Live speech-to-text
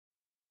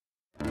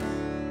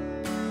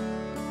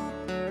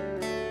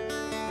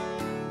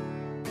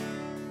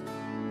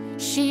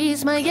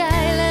She's my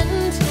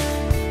island,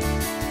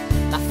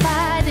 my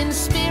fighting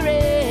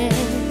spirit.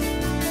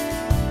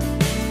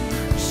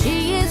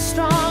 She is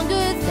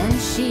stronger than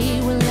she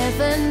will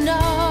ever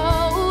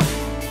know.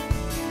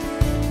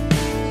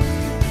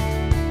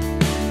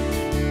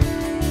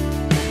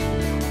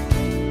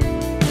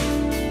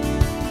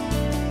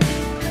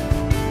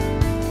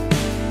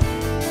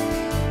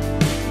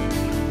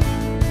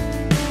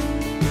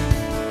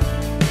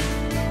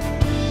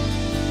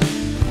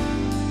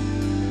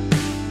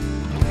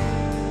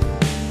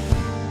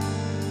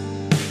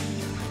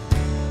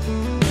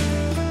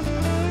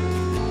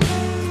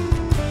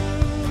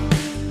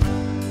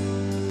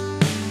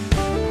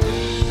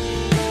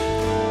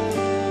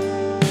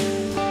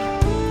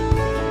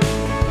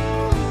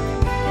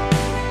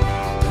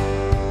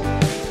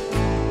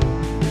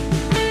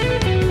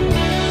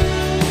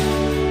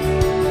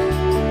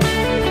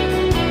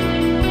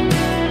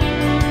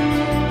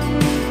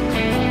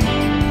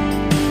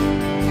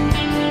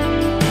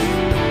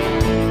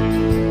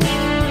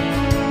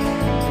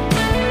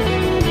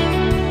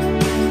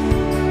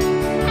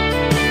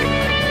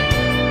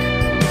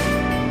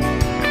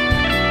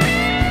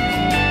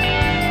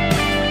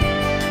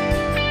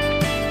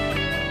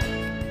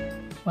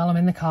 Well, I'm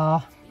in the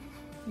car,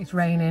 it's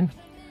raining,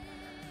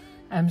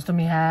 Em's done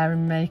my hair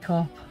and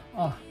makeup.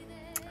 Oh,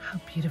 how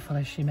beautiful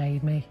has she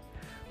made me.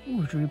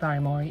 Ooh, Drew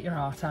Barrymore, eat your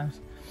heart out.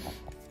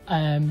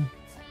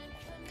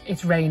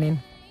 It's raining,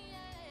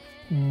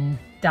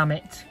 damn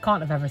it,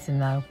 can't have everything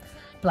though.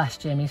 Bless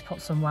Jim, he's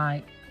put some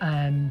white,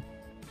 I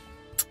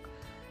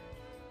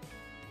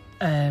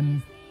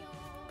don't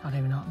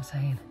even know what I'm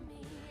saying.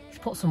 He's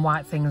put some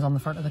white things on the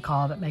front of the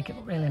car that make it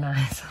look really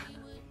nice.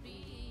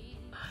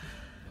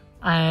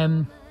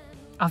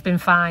 I've been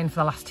fine for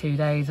the last 2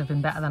 days. I've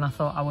been better than I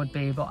thought I would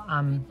be, but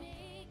I'm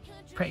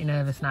pretty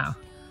nervous now.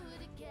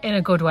 In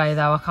a good way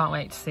though, I can't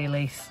wait to see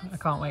Lise. I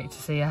can't wait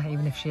to see her,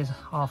 even if she's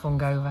half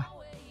hungover.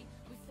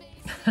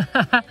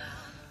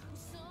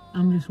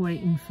 I'm just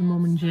waiting for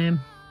Mum and Jim.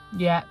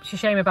 Yeah, it's a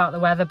shame about the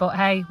weather, but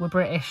hey, we're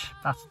British.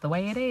 That's the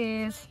way it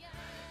is.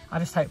 I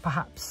just hope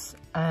perhaps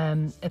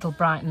it'll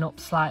brighten up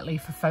slightly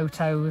for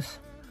photos,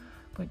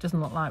 but it doesn't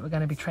look like we're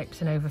going to be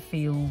traipsing over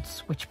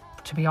fields, which,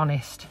 to be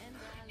honest,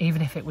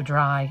 even if it were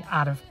dry,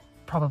 I'd have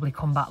probably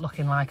come back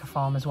looking like a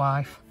farmer's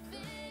wife.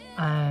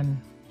 So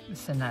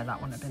no, that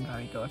wouldn't have been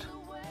very good.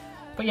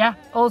 But yeah,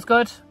 all's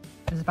good.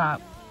 There's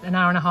about an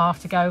hour and a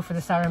half to go for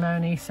the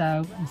ceremony,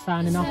 so I'm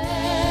signing off.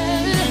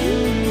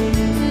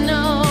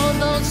 No,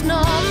 those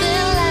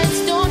northern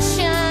lights don't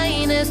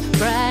shine as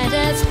bright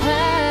as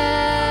her.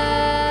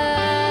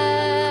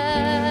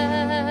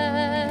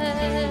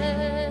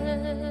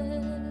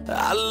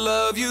 I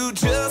love you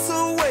just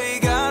the way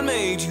God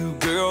made you,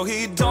 girl.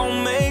 He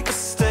don't make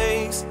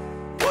mistakes.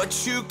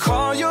 What you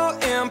call your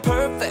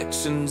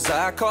imperfections,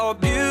 I call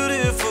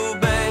beautiful,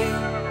 babe.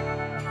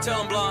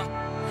 Tell him, blonde.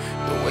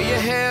 The way your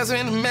hair's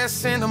in a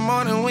mess in the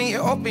morning when you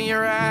open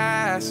your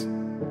eyes.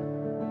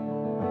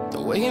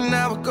 The way an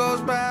hour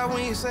goes by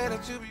when you say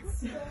that you be...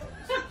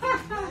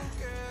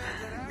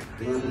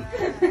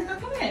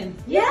 Come in.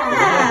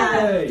 Yeah!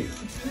 Hey.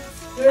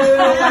 Hey.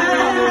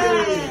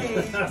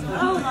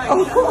 Oh my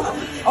god.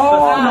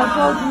 Oh my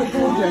god, you're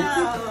gorgeous.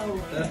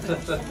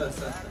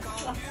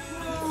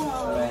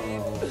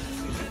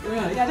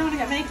 Right. I don't want to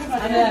get makeup on. I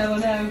know.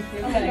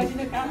 You're okay.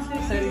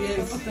 So do you.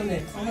 I've done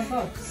it. Oh my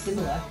god,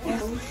 similar.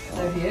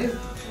 So do you. Oh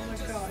my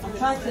god. I'm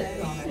trying to...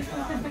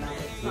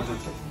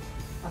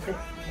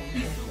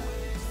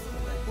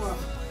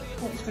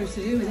 What are you supposed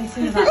to do with this?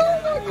 Oh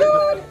my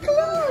god,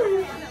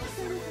 Chloe!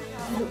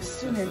 You look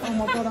stunning. Oh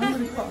my god, I'm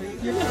really sorry.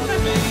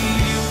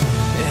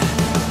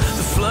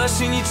 The flush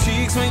in your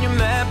cheeks when you're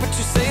mad, but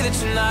you say that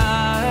you're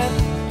not.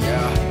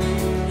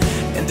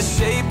 Yeah. And the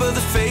shape of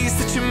the face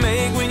that you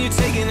make when you're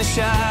taking a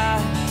shot.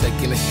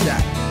 Taking a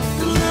shot.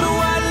 The little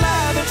white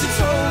lie that you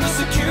told the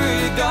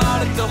security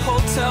guard at the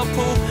hotel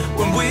pool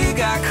when we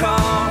got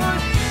caught.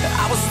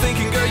 I was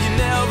thinking, girl, you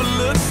never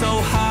looked so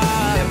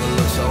high. Never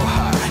looked so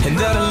high. And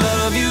that I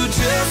love you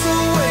just the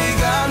way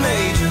God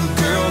made you,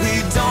 girl. He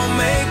don't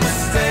make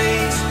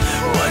mistakes.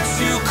 What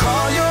you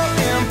call your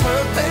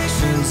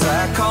imperfections,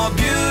 I call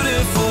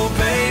beautiful,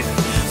 babe.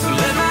 So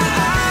let my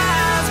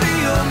eyes be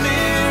your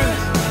mirror,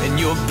 and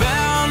you're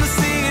bound to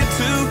see it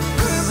too.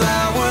 'Cause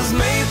I was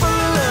made for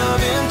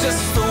loving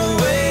just the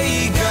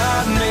way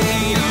God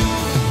made you.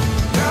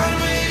 God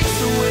made you.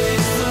 Just the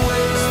way, just the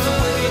way, just the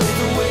way, just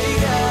the way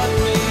God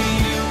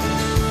made you.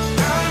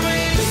 God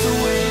made you. Just the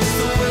way, just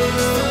the way,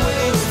 just the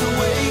way, just the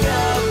way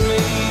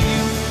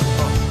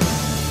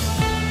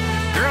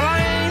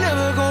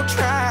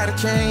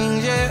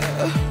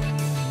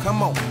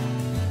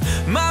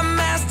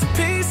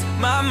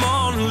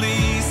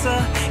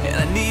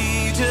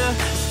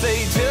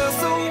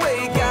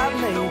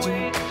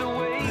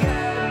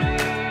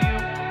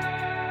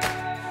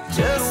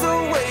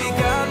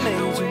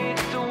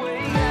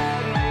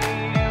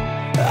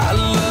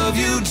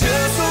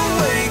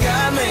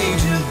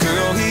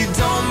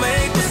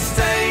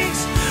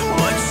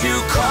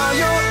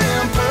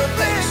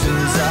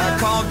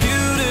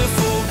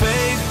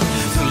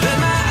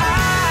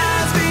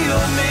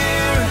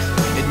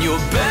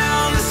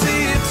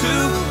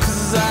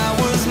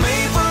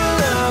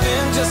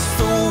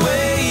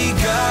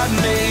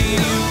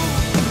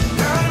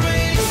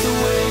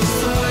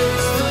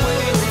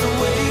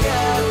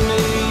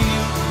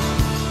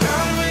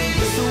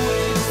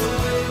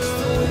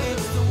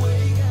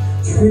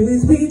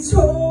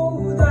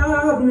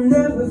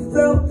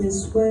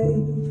this way.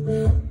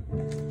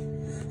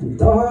 And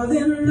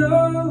darling,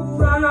 no,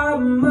 I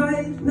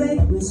might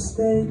make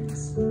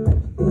mistakes,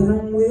 but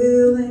I'm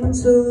willing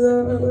to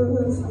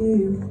love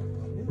you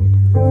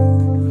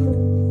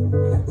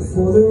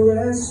for the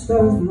rest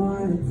of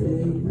my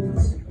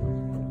days.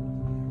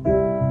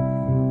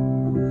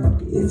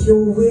 If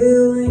you're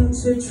willing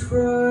to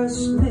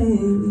trust me,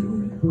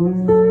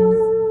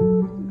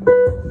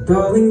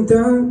 darling,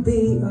 don't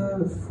be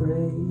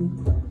afraid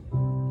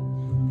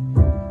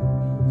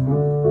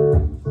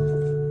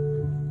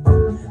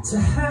to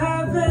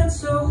have and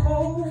to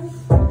hold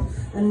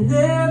and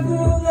never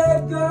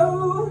let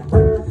go.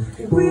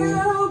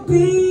 We'll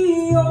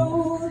be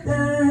old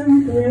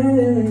and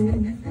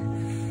gray,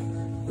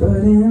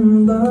 but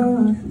in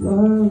love,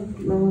 love,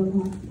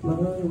 love,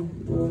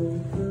 love,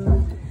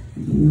 love,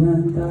 you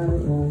and I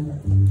always.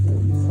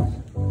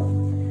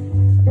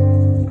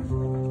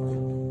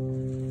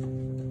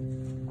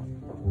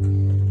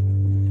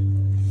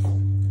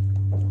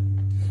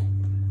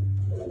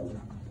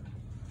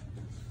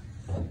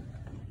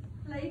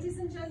 Ladies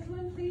and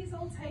gentlemen, please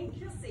all take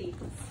your seats.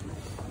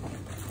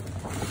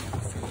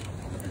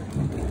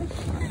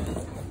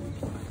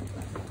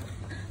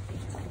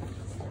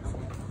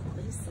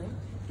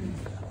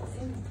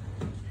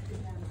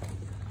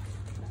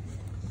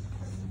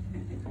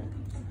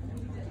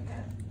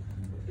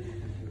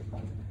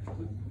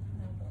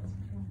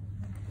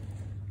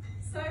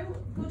 So,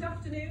 good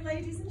afternoon,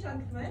 ladies and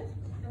gentlemen,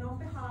 and on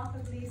behalf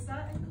of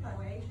Lisa and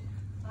Chloe,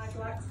 I'd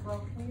like to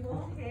welcome you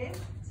all here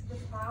to the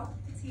Plough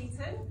at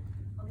Eton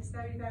on this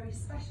very, very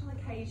special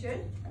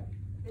occasion,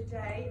 the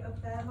day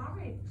of their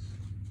marriage.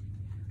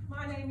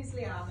 My name is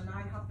Leanne and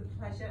I have the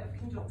pleasure of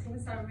conducting the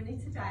ceremony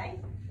today.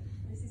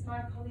 This is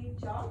my colleague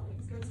John,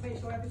 who's going to make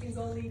sure everything's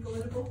all legal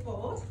and above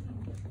board.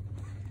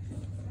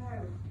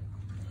 So,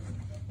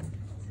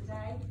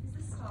 today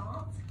is the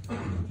start of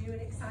a new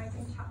and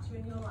exciting chapter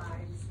in your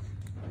lives.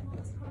 Well,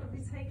 it's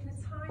probably taken a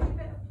tiny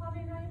bit of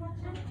planning, I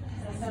imagine.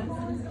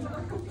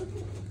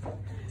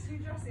 Two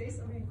dresses,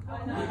 I mean,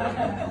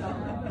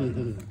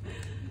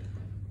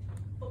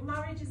 but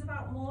marriage is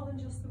about more than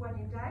just the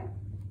wedding day.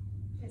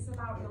 It's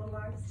about your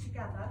lives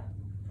together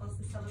once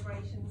the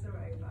celebrations are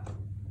over.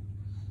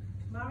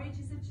 Marriage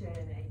is a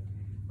journey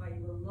where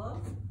you will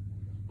love,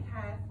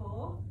 care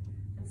for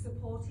and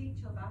support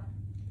each other.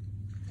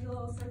 You'll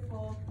also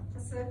form a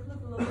circle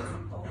of love and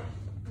support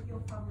with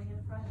your family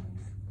and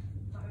friends,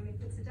 not only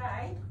for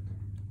today,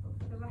 but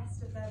for the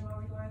rest of their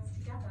married lives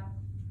together.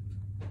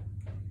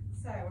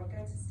 So I'm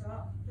going to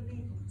start the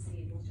legal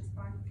proceedings just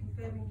by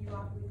confirming you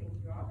are who we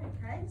think you are,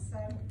 okay? So,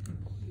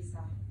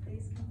 Lisa,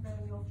 please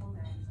confirm your full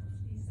name.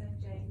 Lisa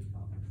Jane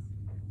Fox.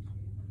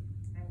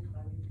 And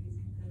Chloe,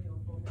 please confirm your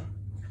full name.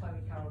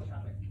 Chloe Carol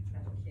Chadwick.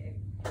 Thank you.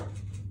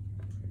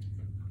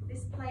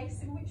 This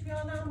place in which we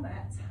are now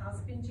met has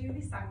been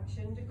duly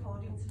sanctioned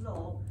according to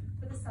law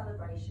for the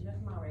celebration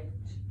of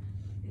marriage.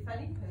 If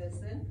any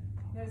person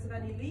knows of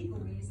any legal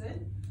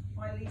reason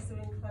why Lisa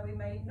and Chloe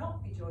may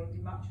not be joined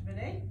in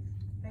matrimony,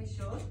 they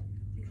should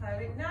declare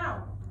it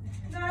now.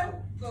 No?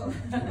 Good.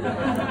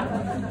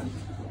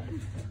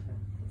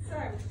 So,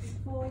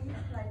 before you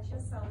pledge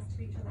yourselves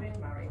to each other in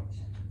marriage,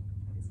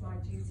 it's my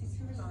duty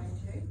to remind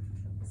you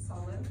of the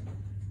solemn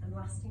and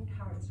lasting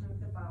character of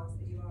the vows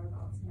that you are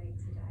about to make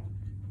today.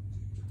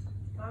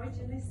 Marriage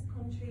in this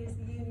country is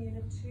the union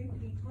of two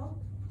people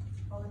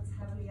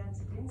voluntarily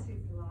entered into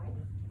for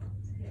life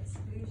to the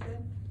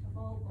exclusion of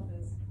all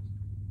others.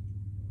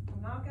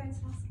 I'm now going to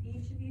ask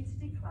each of you to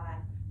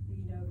declare that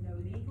you know of no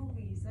legal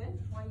reason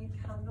why you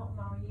cannot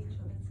marry each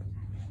other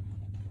today.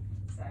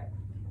 So,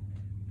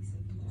 you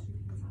can just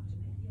repeat after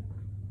me.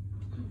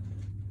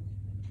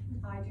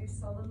 I do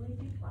solemnly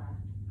declare.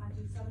 I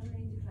do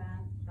solemnly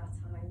declare that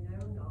I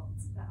know not.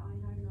 That I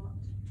know not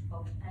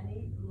of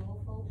any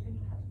lawful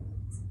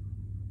impediment.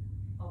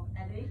 Of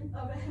any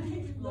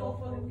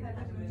lawful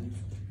impediment.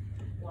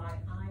 Why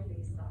I,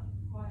 Lisa.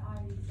 Why I,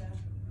 Lisa.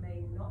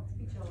 May not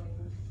be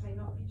joined. May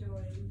not be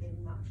joined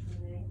in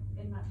matrimony.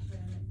 In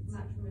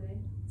matrimony.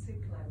 To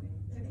Chloe.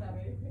 To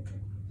Chloe.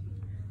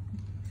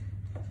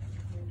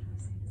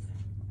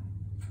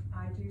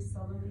 I do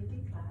solemnly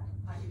declare.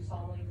 I do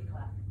solemnly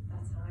declare.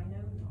 That I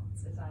know not.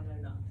 That I know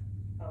not.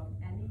 Of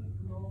any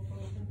lawful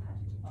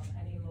impediment. Of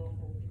any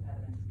lawful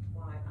impediment.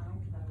 Why I,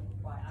 Chloe.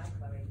 Why I,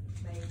 Chloe.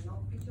 May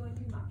not be joined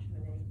in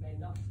matrimony. May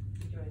not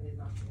be joined in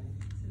matrimony.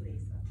 To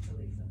Lisa. To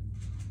Lisa.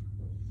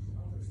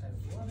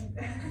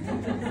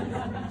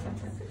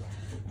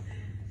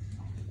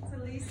 So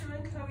Lisa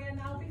and Chloe are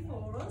now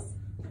before us,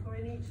 for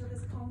in each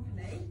other's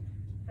company,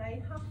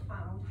 they have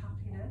found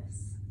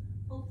happiness,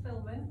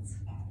 fulfilment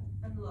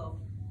and love.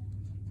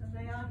 And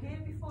they are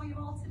here before you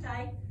all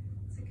today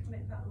to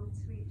commit that love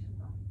to each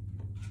other.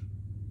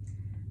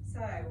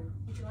 So,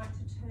 would you like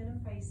to turn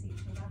and face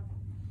each other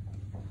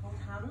and hold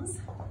hands?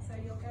 So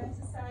you're going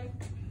to say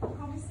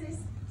promises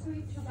to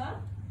each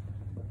other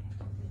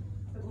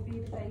that will be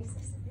the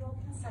basis of your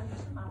consent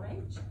to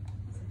marriage.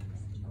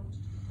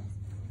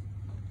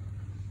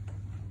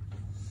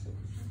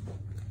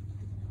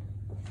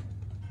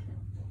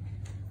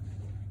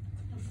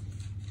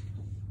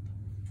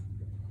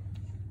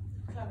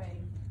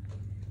 Chloe,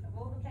 of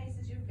all the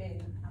places you've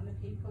been and the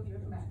people you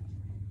have met,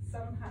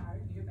 somehow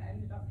you've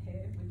ended up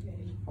here with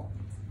me.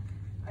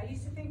 I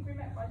used to think we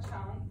met by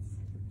chance,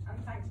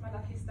 and thanks to my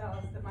lucky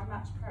stars that my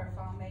match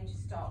profile made you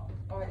stop,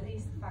 or at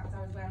least the fact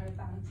I was wearing a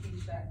band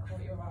t-shirt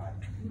caught your eye.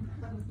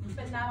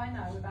 But now I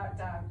know without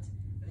doubt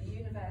that the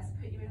universe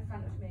put you in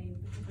front of me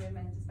because we were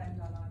meant to spend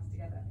our lives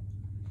together.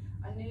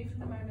 I knew from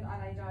the moment I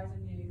laid eyes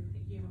on you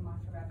that you were my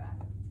forever.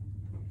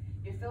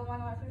 You fill my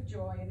life with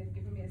joy and have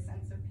given me a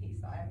sense of peace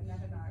that I have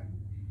never known.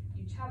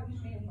 You challenge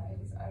me in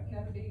ways I've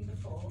never been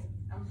before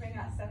and bring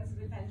out a sense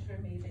of adventure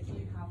in me that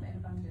you have in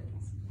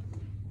abundance.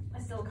 I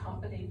still can't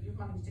believe you've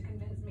managed to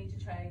convince me to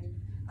trade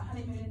a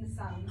honeymoon in the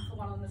sun for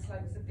one on the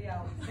slopes of the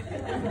Alps.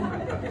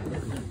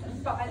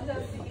 But I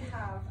love that you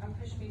have and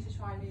push me to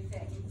try new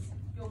things.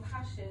 Your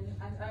passion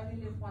and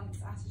only live once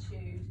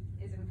attitude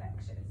is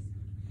infectious.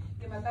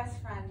 You're my best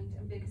friend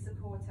and biggest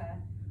supporter,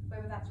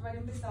 whether that's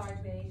running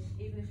beside me,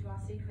 even if you are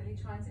secretly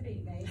trying to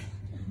beat me,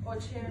 or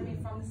cheering me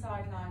from the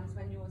sidelines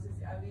when yours is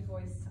the only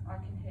voice I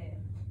can hear.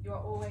 You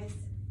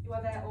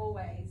are there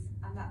always,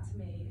 and that to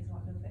me is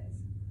what love is.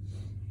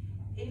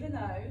 Even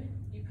though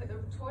you put the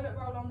toilet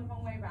roll on the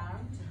wrong way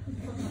round,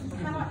 you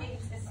cannot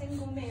eat a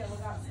single meal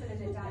without spilling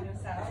it down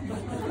yourself.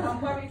 I'm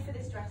worried for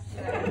this dress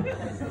today. I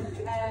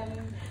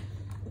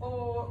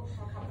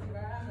can't figure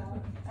it out now.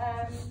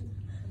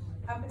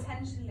 And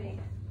potentially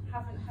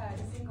haven't heard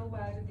a single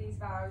word of these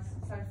vows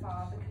so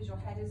far because your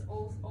head is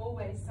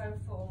always so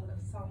full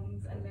of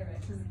songs and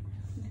lyrics.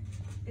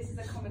 This is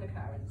a common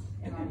occurrence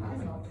in our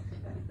household.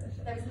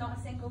 There is not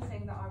a single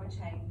thing that I would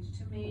change.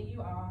 To me,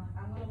 you are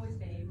and will always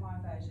be my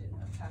version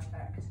of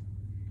perfect.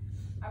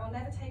 I will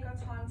never take our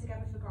time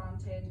together for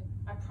granted.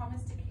 I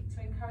promise to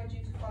encourage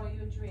you to follow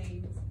your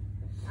dreams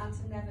and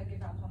to never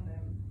give up on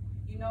them.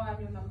 You know I'm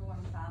your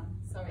 #1 fan.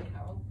 Sorry,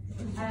 Carol.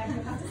 You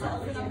have to settle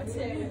for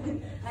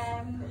 #2.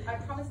 I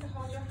promise to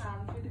hold your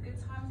hand through the good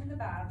times and the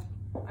bad.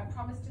 I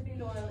promise to be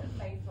loyal and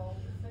faithful,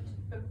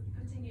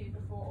 putting you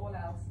before all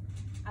else.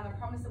 And I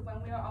promise that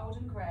when we are old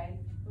and grey,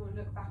 we will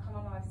look back on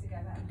our lives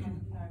together and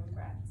have no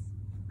regrets.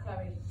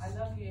 Chloe, I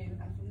love you,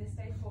 and from this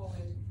day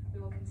forward, we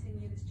will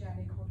continue this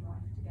journey called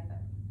life together.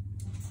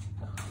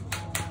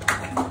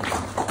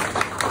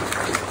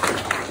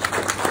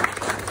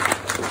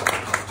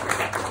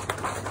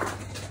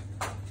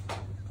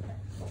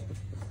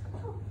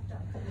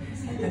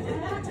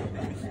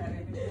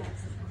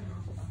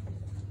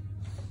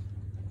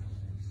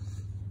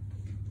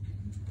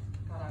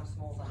 God, how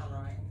small's the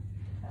handwriting?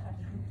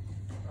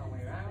 Wrong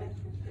way around.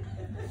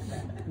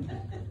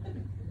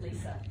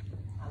 Lisa,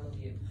 I love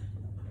you.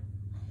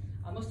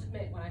 I must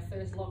admit, when I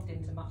first logged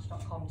into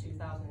Match.com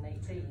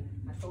 2018,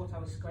 I thought I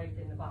was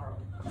scraping the barrel.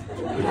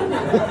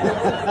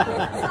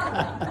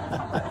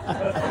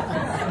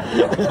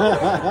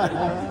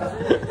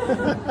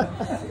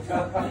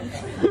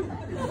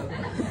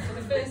 For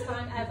the first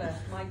time ever,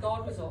 my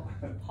guard was up,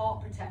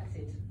 heart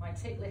protected, my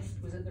tick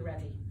list was at the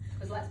ready.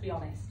 Because let's be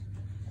honest,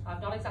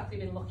 I've not exactly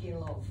been lucky in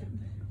love.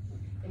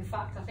 In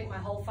fact, I think my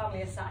whole family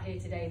has sat here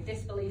today in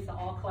disbelief that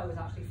our Chloe has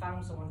actually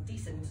found someone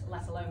decent,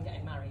 let alone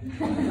getting married.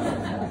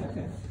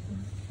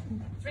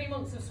 3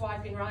 months of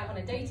swiping right on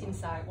a dating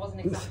site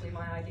wasn't exactly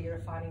my idea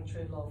of finding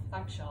true love.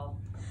 Thanks, Charles.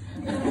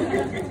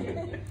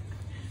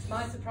 To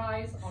my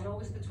surprise, on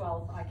August the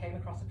 12th, I came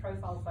across a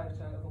profile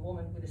photo of a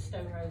woman with a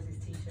Stone Roses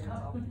t-shirt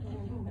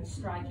on and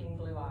striking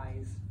blue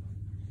eyes.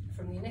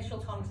 From the initial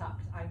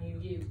contact, I knew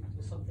you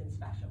was something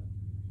special.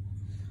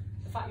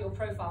 The fact your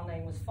profile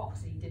name was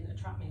Foxy didn't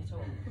attract me at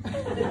all.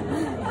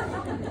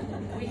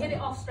 We hit it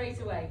off straight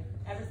away.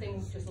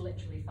 Everything just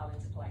literally fell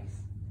into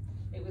place.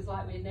 It was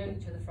like we had known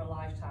each other for a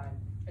lifetime.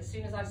 As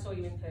soon as I saw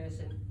you in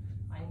person,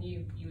 I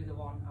knew you were the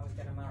one I was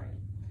going to marry.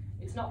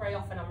 It's not very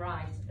often I'm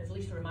right, as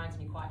Lisa reminds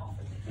me quite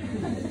often.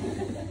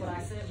 But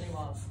I certainly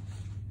was.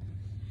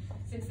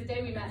 Since the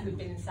day we met, we've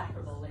been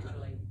inseparable,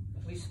 literally.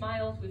 We've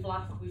smiled, we've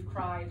laughed, we've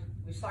cried,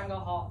 we've sang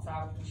our hearts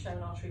out, we've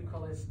shown our true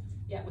colours,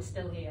 yet we're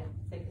still here,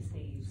 thick as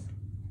thieves.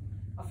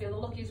 I feel the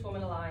luckiest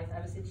woman alive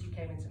ever since you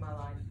came into my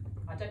life.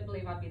 I don't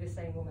believe I'd be the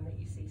same woman that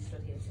you see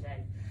stood here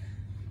today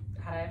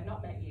had I have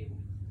not met you.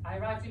 I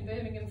arrived in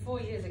Birmingham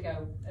 4 years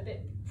ago,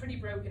 pretty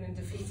broken and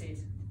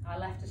defeated. I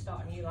left to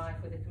start a new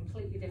life with a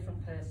completely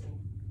different person.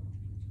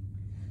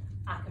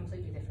 A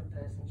completely different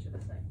person, should I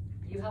say.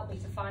 You helped me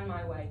to find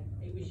my way.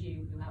 It was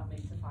you who helped me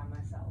to find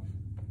myself.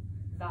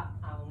 That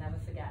I will never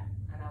forget,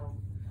 and I will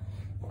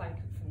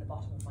thank from the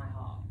bottom of my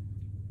heart.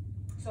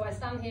 So I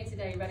stand here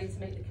today ready to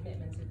make the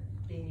commitment of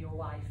being your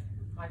wife.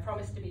 I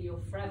promise to be your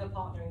forever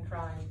partner in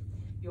crime,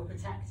 your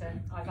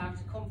protector. I vow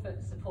to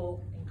comfort,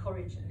 support,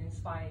 encourage and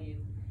inspire you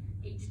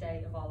each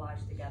day of our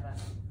lives together.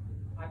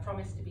 I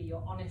promise to be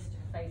your honest,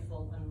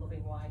 faithful and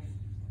loving wife.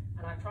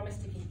 And I promise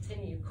to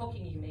continue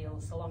cooking you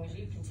meals so long as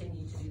you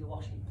continue to do the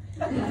washing.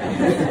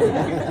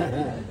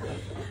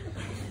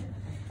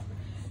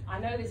 I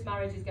know this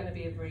marriage is going to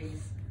be a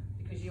breeze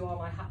because you are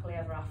my happily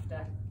ever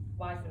after,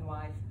 wife and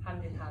wife,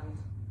 hand in hand,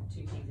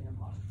 2 keys in a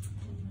pod.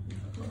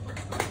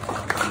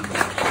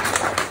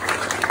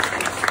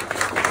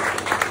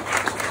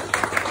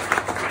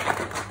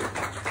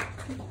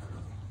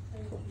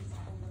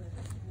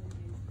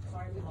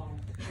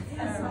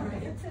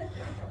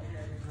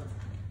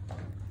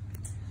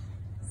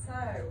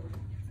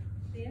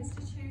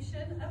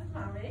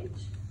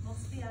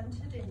 be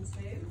entered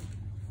into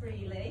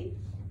freely,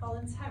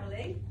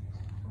 voluntarily,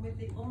 and with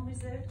the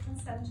unreserved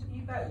consent of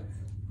you both.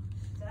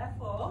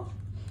 Therefore,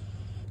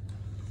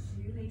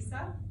 you,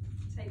 Lisa,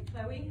 take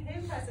Chloe,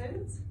 here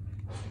present, to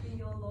be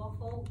your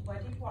lawful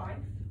wedded wife.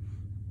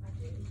 I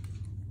do.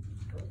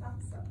 Good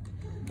answer.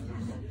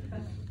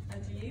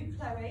 And you,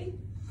 Chloe,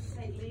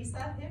 take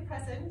Lisa, here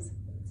present,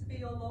 to be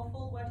your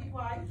lawful wedded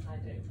wife. I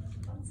do.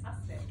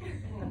 Fantastic.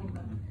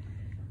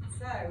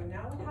 So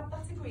now we have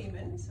that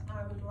agreement,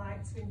 I would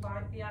like to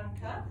invite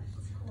Bianca to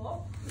come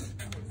up and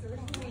give us a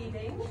little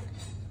reading.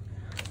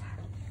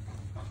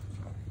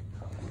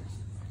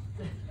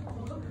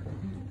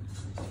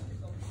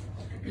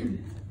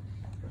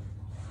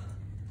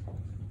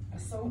 A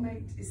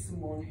soulmate is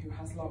someone who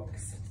has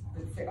locks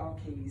that fit our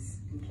keys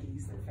and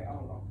keys that fit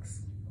our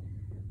locks.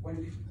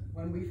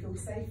 When we feel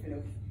safe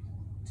enough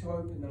to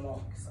open the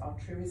locks, our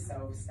truest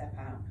selves step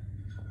out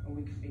and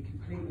we can be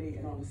completely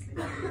and honestly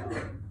who we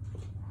are.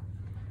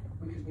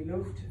 We can be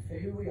loved for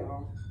who we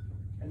are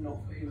and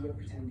not for who we're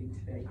pretending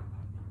to be.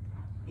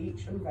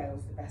 Each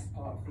unveils the best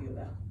part of the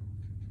other.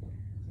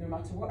 No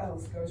matter what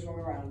else goes wrong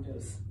around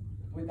us,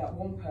 with that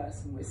one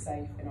person we're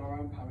safe in our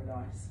own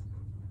paradise.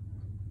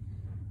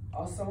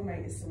 Our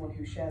soulmate is someone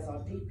who shares our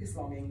deepest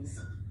longings,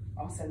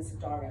 our sense of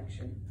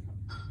direction.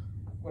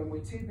 When we're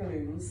two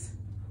balloons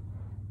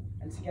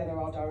and together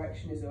our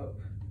direction is up,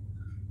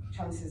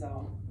 chances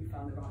are we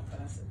found the right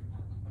person.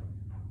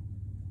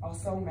 Our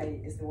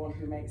soulmate is the one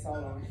who makes our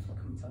life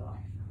come to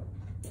life.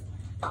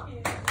 Thank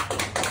you.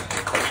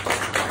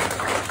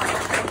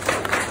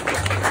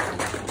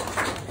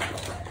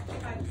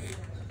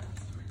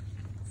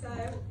 So, a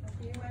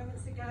few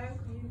moments ago,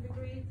 you've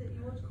agreed that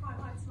you would quite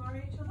like to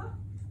marry each other.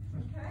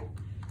 Okay?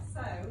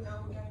 So, now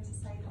I'm going to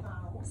say the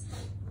vows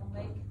and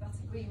make that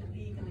agreement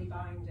legally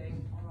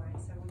binding. Alright,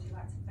 so would you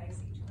like to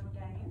face each other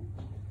again?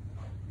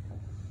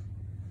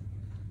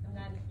 And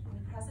then, in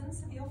the presence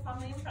of your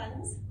family and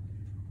friends,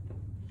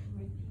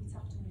 repeat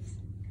after me.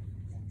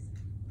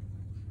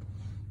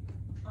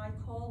 I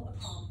call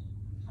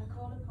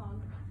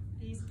upon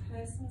these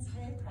persons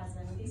here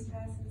present to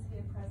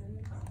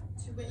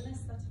witness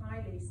that I,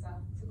 Lisa,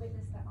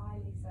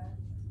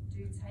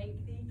 do take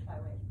thee,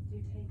 Chloe,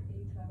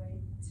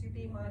 to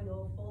be my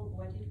lawful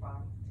wedded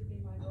wife,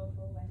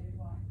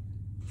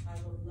 I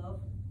will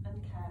love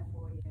and care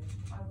for you,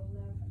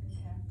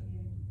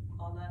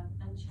 honour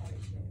and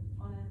cherish you,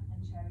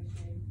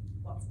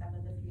 whatever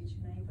the future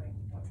may bring.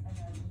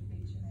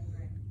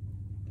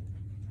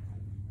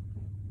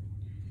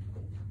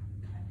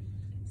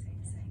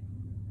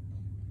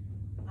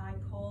 I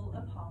call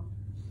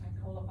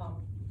upon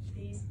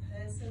these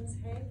persons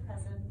here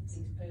present to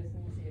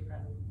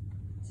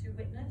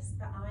witness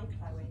that I,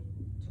 Chloe,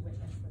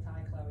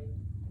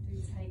 do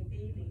take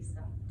thee,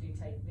 Lisa,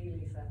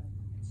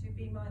 to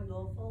be my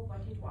lawful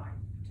wedded wife,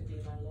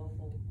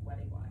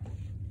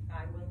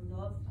 I will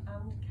love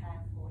and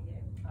care for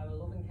you,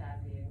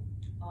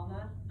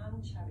 honour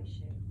and cherish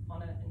you,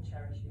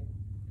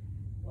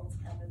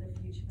 whatever the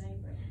future may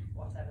bring.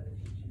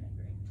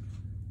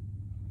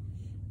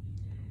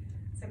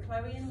 So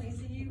Chloe and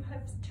Lisa, you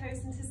have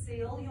chosen to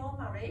seal your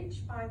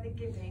marriage by the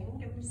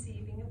giving and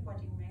receiving of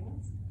wedding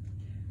rings.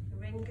 The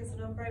ring is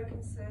an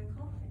unbroken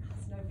circle, it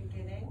has no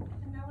beginning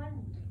and no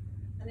end,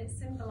 and it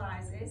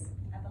symbolises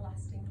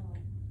everlasting love.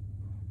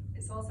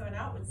 It's also an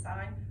outward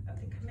sign of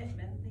the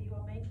commitment that you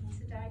are making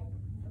today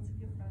in front of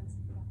your friends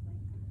and family.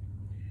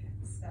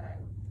 So,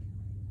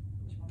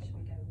 which one should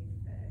we go with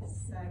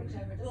first? So,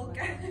 we'll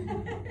go.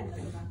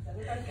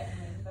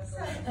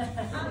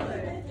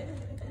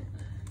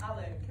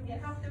 Alan, can we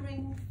have the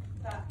ring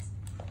that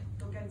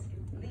you're going to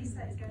give?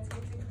 Lisa is going to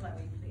give to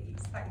Chloe,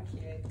 please. Thank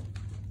you.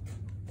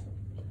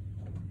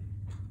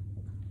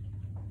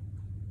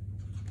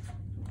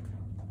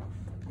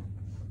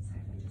 So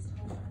if we just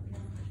hold that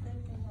behind the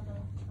third thing on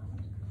our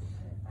hand.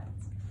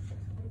 Perfect.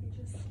 Maybe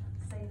just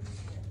say the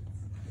words.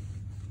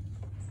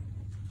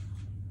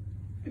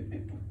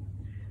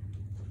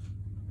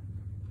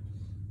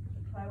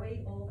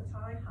 Chloe, all that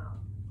I have.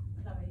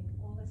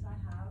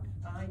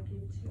 I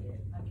give to you.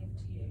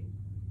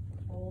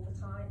 All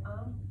that I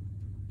am.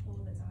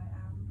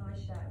 I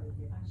share with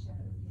you.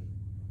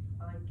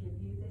 I give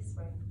you this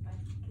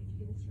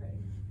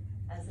ring.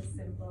 As a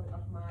symbol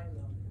of my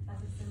love.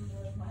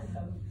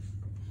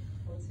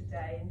 For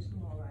today and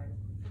tomorrow.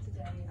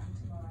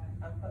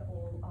 And for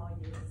all our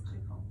years to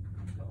come.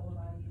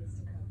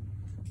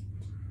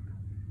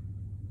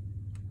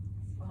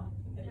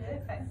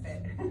 Perfect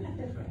fit.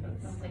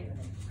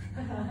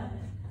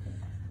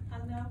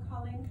 And now,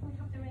 Colin, can we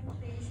have the ring,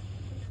 please,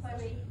 for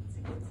Chloe to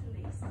give to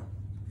Lisa?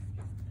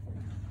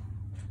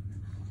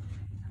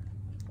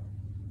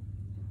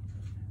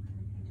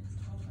 Just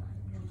hold that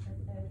again for the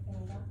third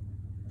finger.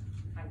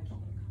 Thank you.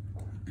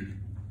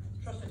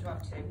 Trust her to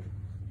have two.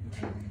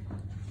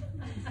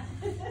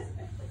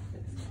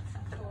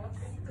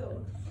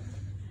 Good.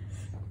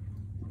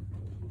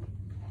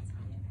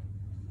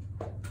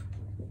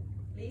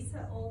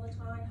 Lisa, all that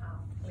I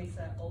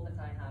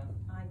have.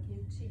 I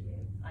give to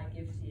you. I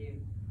give to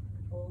you.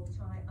 All that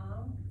I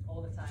am.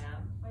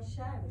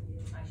 share with you.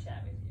 I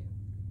share with you.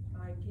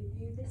 I give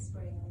you this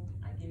ring.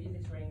 I give you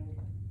this ring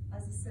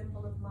as a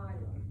symbol of my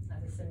love.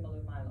 As a symbol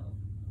of my love.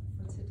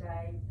 For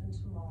today and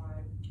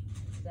tomorrow.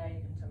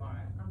 Today and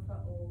tomorrow. And for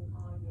all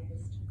our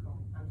years to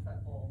come. And for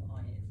all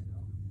our years to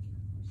come.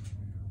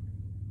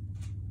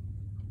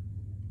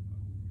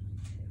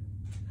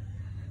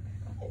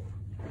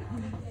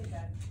 There you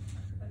go.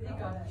 You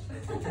got it.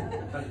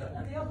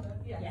 Are they on them?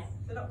 Yes. Yes.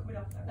 They're not coming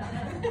off though.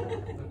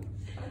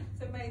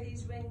 So may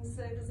these rings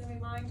serve as a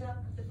reminder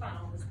of the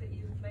vows that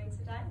you have made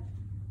today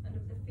and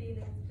of the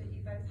feelings that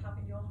you both have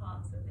in your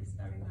hearts at this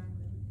very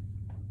moment.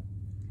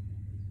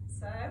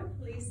 So,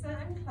 Lisa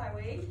and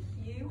Chloe,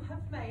 you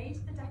have made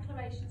the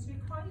declarations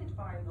required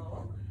by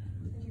law,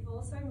 and you've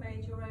also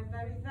made your own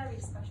very, very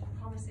special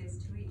promises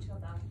to each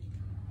other.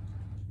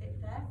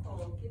 It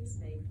therefore gives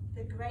me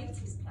the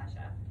greatest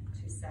pleasure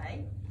to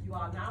say you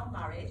are now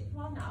married, you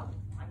are now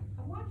wife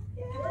and wife.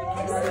 Give her a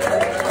kiss.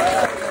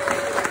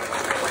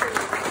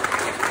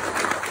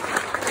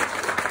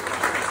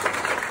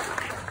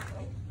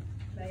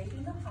 Made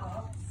in the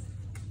hearts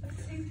of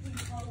two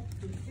people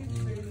who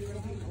truly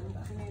love each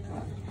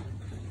other.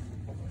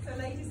 So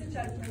ladies and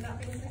gentlemen, that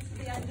brings us to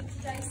the end of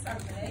today's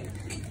ceremony.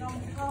 And on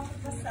behalf of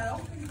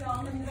myself and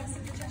John and the rest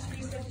of the Cheshire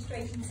East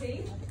registration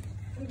team,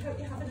 we hope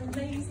you have an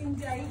amazing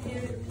day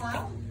here at the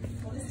Plough.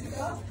 Honest to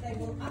God, they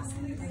will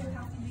absolutely look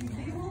after you.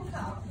 You will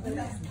have the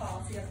best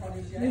party, I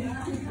promise you.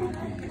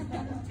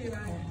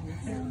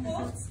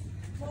 But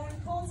more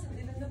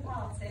importantly than the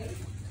party,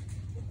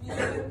 we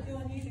hope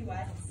your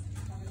newlyweds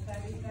have a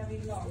very, very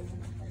long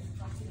and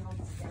happy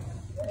life together.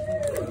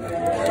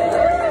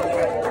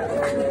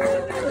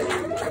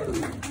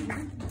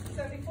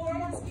 So before I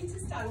ask you to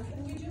stand, can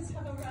we just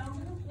have a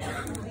round of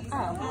applause, please?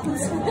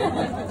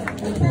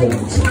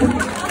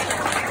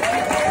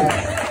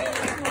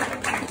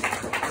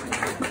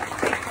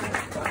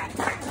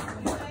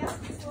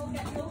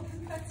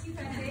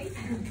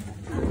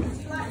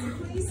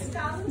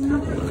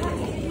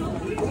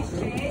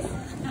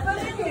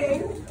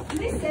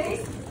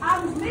 Mrs.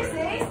 and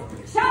Mrs.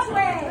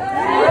 Chadwick!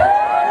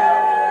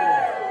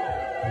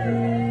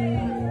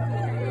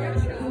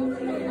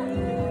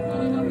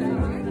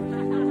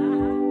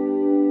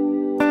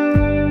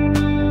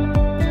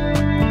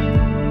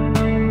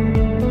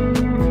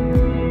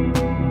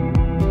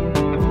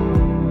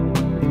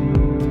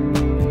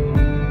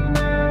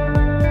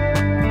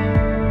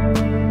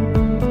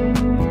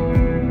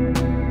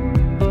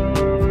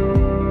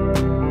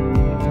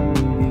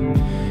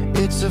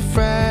 It's a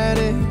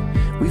Friday,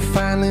 we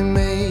finally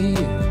made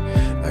it.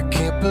 I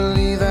can't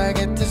believe I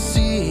get to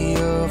see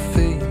your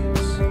face.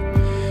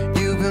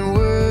 You've been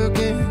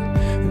working,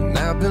 and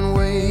I've been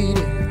waiting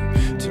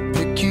to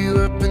pick you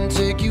up and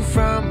take you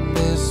from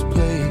this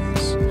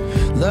place.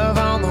 Love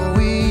on the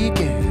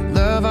weekend,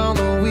 love on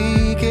the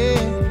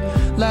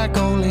weekend, like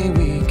only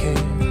we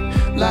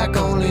can, like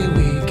only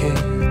we can.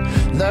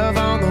 Love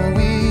on the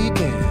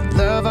weekend,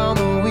 love on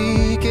the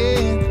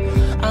weekend.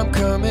 I'm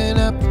coming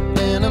up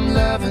and I'm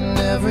loving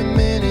every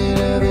minute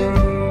of it.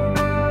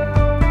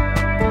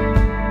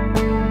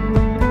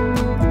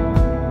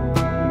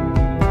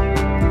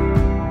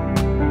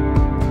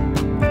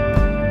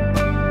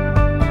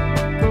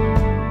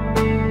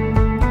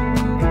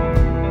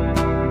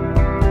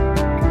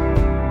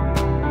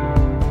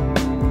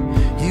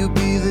 You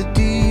be the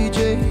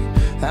DJ,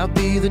 I'll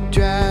be the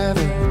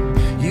driver.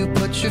 You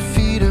put your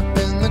feet up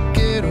in the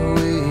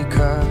getaway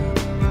car.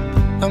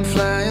 I'm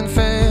flying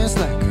fast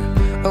like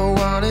a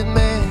wanted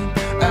man.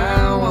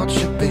 I want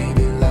you,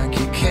 baby, like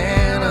you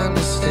can't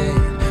understand.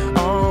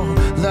 Oh,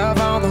 love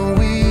on the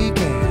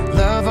weekend,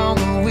 love on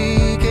the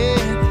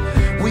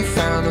weekend. We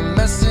found a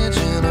message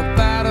in a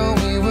bottle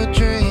we were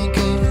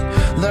drinking.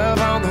 Love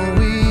on the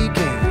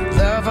weekend,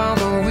 love on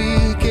the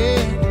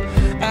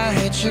weekend. I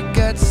hate your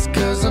guts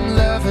 'cause I'm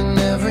loving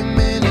every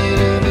minute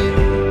of it.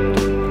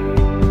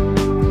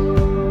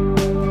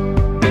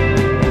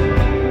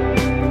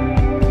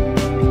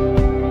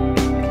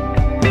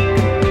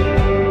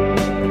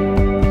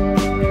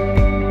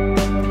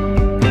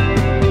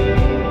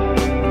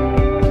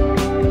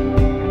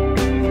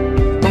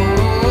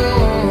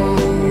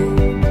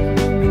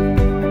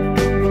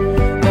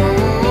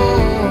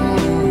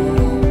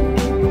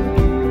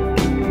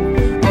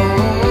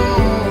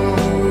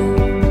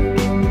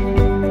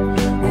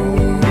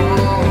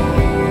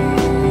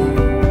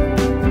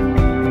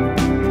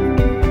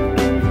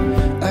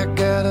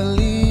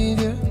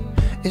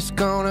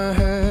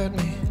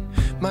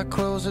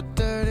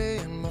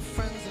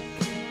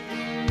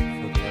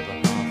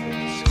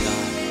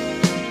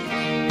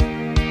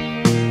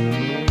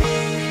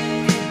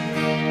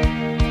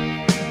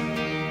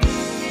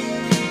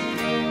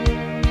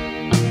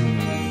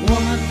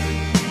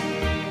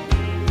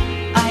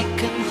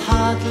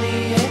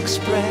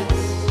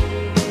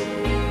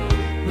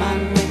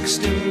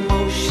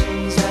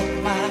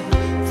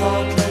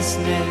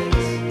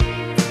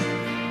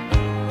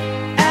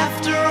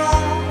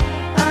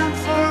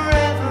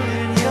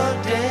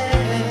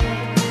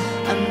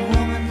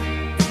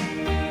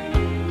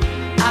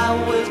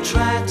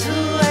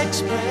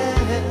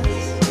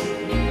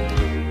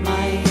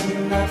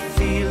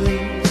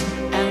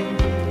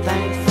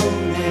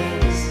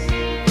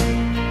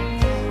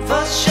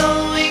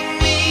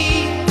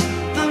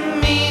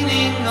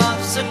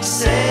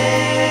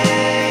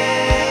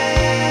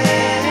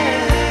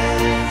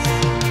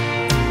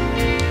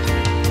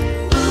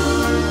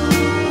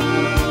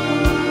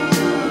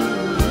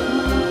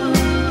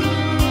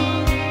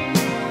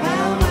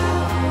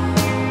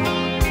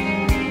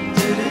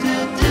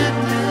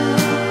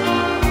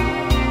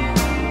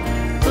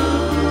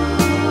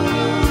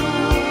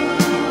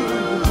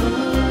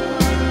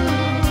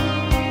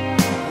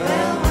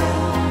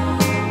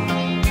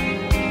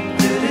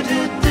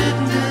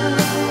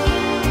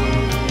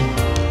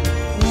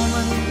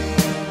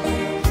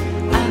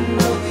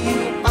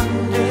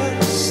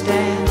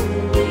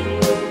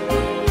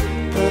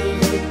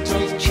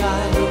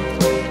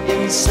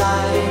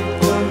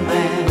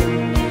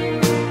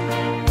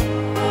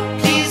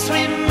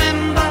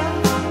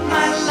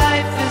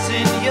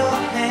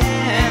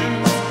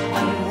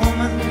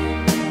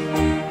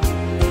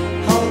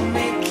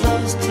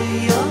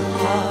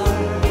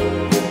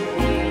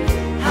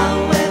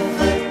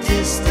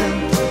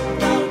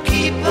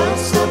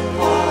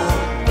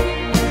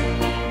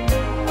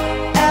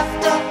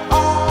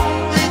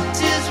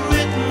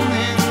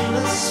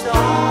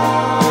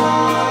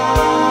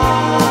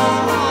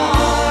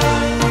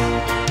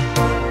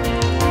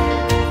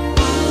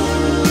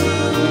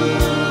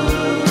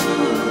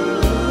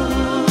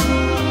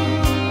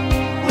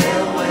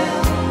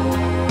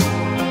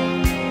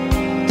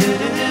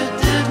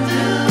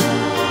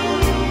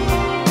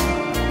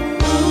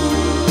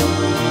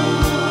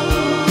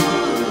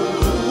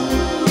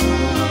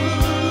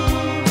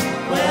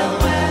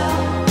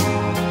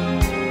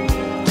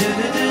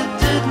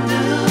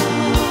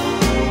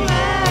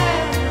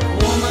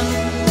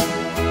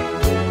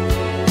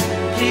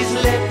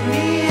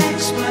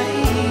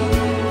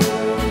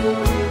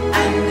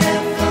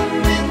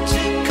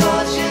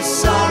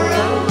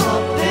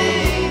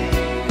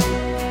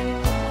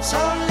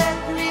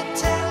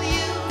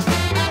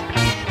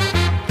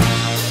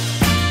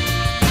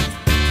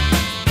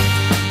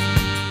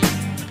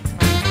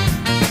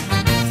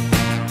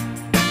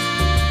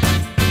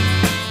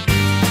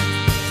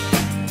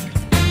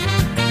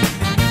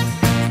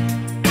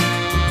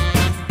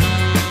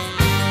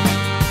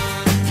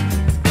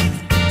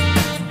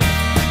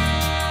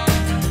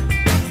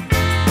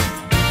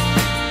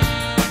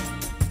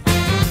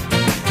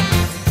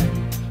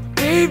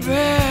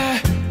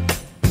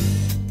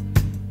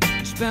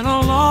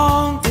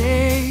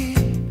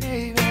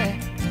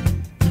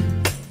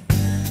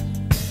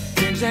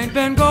 Things ain't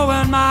been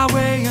going my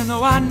way, you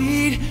know I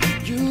need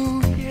you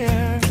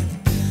here.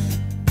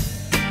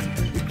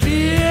 You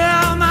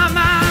clear my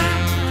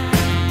mind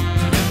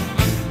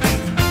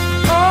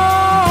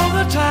all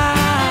the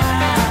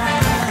time.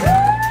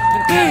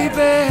 And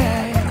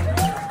baby,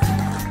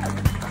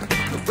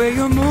 the way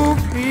you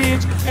move me,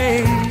 it's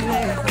crazy.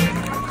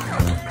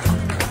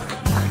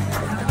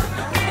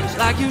 It's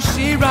like you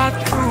see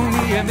right through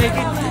me and make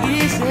it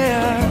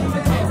easier.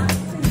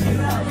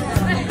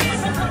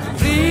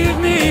 Leave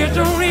me, you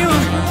don't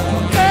even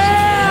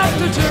have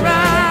to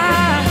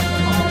try.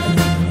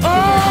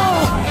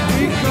 Oh,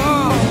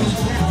 because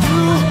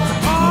you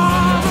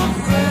are the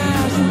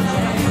best.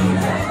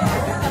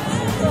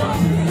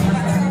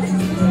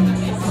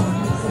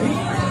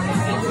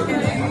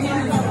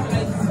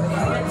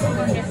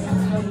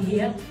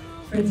 Here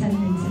for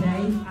attending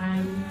today.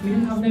 We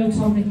didn't have no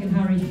Tom, Nick and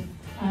Harry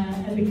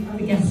at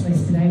the guest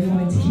list today. We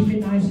wanted to keep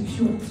it nice,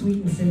 short, sweet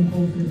and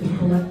simple for the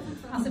people that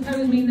I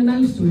suppose mean the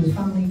most to us,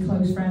 family,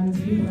 close friends,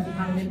 people that have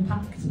had an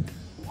impact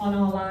on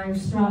our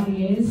lives throughout the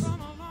years.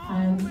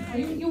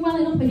 You're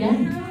welling up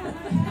again.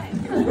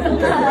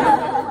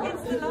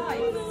 It's the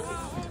lights.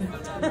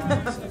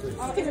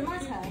 Oh, is it my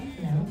turn?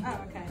 No. Oh,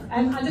 okay.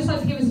 I'd just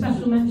like to give a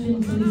special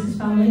mention to Lisa's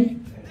family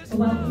for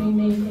welcoming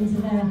me into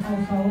their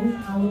household.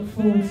 I look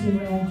forward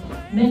to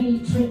many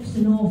trips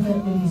to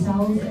Norfolk with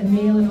yourselves, and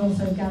Neil and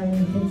also Gary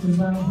and the kids as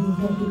well, who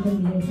unfortunately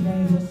couldn't be here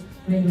today, but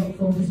really look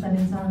forward to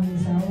spending time with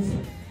yourselves.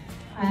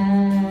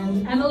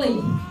 Emily.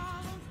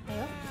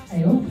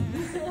 Hey up.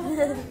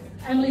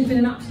 Emily's been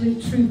an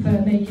absolute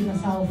trooper making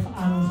herself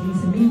and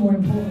Lisa, me more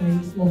importantly,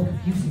 look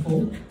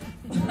beautiful.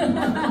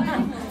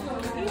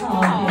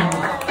 Oh,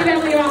 yeah. Give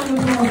Emily a round of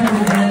applause,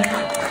 everybody.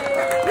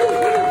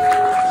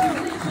 She's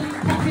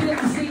literally popping at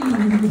the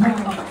scenes as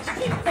well.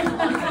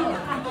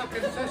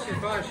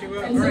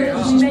 And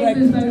so she makes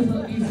us both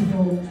look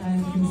beautiful,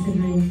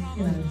 considering,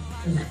 you know,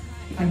 just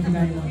thank you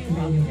very much, we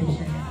really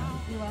appreciate it.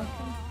 You're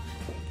welcome.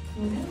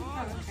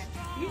 Okay.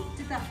 You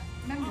did that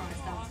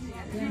memorise that, didn't you?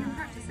 Did you even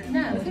practice it?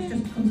 No, it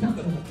just comes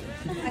natural.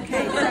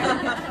 Okay, so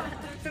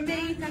for me,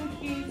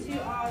 thank you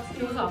to our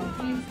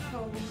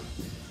beautiful,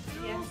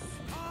 yes,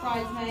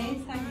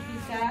 bridesmaids. Thank you,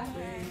 Steph.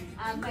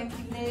 And thank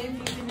you, Liv.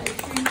 You've been a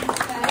true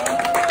stay.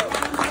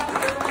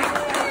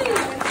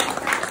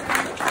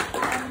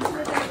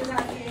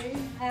 Without you.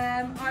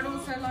 I'd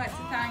also like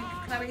to thank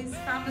Chloe's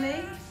family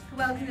for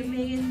welcoming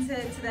me into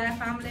their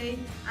family,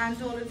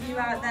 and all of you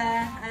out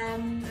there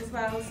as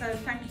well. So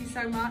thank you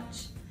so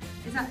much.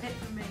 Is that it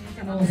from me?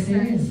 In all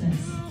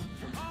seriousness.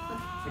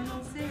 In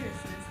all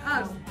seriousness.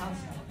 Oh.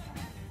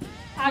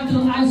 I've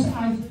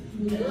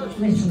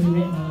literally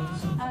written all of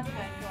something.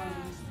 Okay, go on.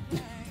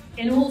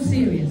 In all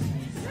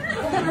seriousness.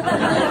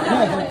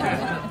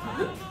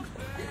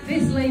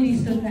 This lady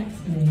stood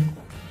next to me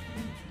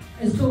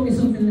has taught me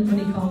something that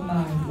money can't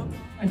buy,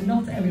 and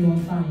not everyone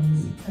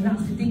finds, and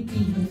that's to dig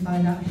deep and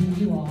find out who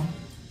you are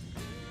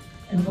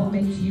and what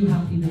makes you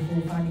happy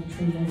before finding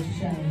true love to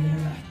share with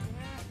another.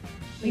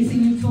 Lisa,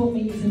 you taught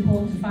me it's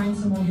important to find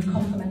someone who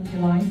complements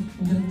your life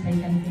and doesn't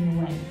take anything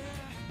away.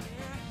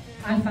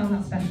 I found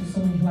that special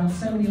someone who has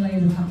so many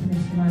layers of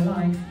happiness in my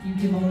life, you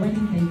give on a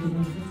wedding cake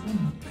and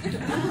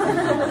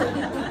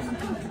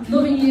it's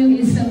Loving you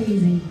is so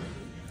easy,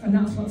 and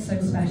that's what's so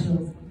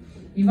special.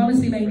 You've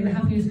honestly made me the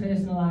happiest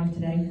person alive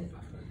today.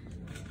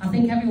 I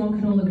think everyone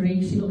can all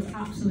agree she looks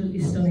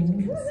absolutely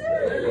stunning.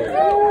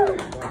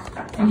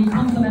 And you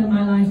complement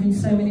my life in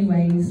so many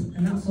ways,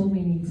 and that's all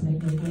we need to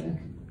make it work.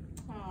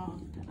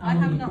 I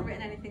have not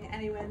written anything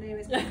anywhere near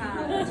as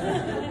profound.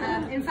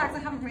 In fact, I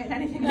haven't written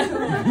anything at all.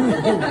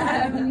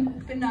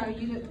 But no,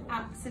 you look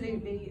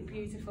absolutely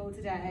beautiful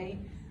today.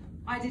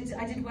 I did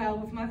well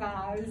with my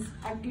vows.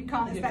 You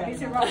can't expect me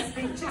to write a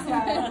speech as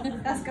well.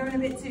 That's going a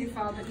bit too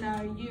far, but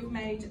no, you've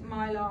made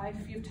my life,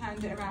 you've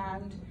turned it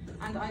around,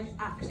 and I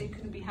actually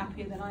couldn't be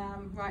happier than I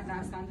am right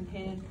now standing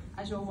here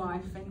as your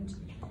wife. And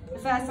the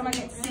first time I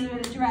get to see you in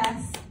a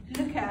dress,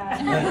 look at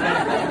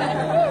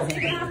her. So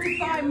you're going to have to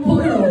buy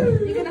more.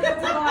 You're going to have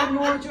to buy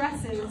more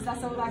dresses.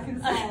 That's all I can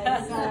say.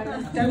 So.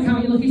 Don't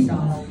count your lucky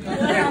stars.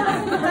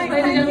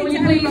 Ladies and gentlemen, will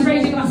you please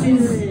raise your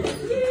glasses?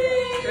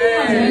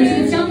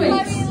 Congratulations, Chadwick.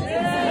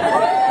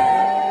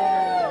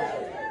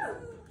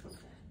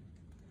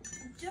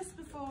 Just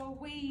before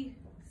we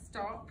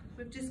stop,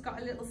 we've just got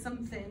a little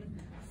something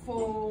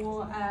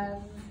for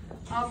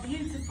our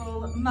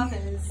beautiful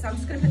mothers. So I'm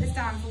just going to put this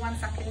down for 1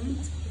 second.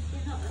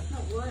 That's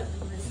not working.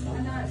 I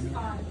know, it's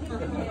fine. People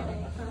can hear me.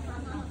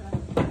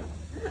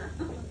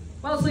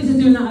 Whilst Lisa's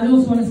doing that, I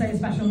also want to say a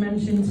special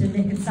mention to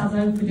Nick and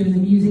Sazo for doing the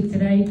music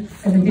today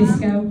and the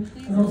disco,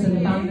 and also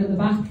the band at the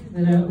back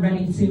that are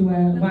ready to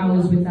wow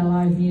us with their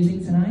live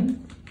music tonight.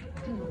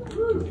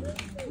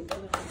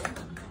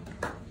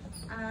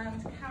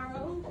 And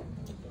Carol,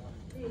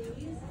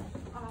 these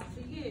are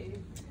for you.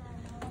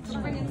 For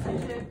bringing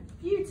such a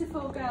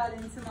beautiful girl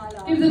into my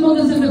life. Give the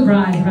mothers of the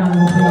bride a round of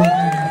applause.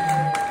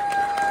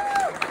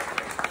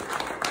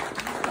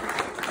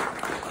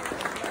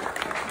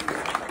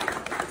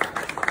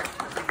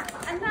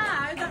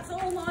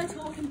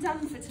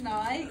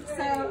 tonight.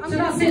 So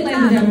that's it,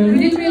 ladies and gentlemen. We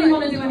didn't really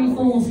want to do any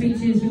formal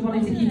speeches. We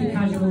wanted to keep it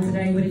casual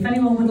today. But if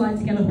anyone would like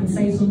to get up and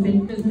say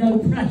something, there's no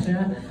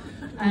pressure,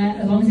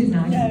 as long as it's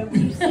nice. No.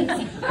 If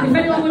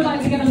anyone would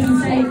like to get up and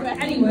say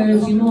any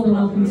words, you're more than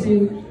welcome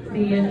to.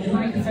 The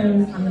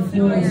microphone and the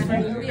floor is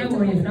free. Don't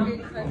worry if not.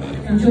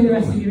 Enjoy the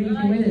rest of your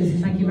evening with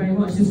us. Thank you very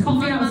much. There's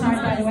coffee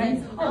outside, by the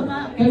way. Oh,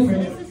 go for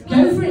it.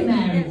 Go for it,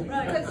 Mary.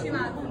 Right,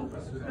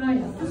 I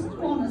just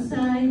want to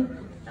say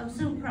I'm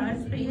so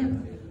proud to be a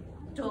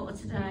daughter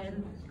today,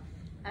 and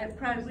how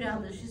proud we are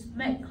that she's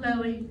met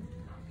Chloe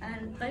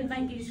and they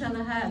make each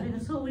other happy.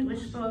 That's all we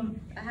wish for,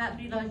 a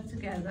happy life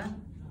together.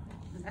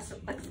 And that's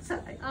what I can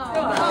say.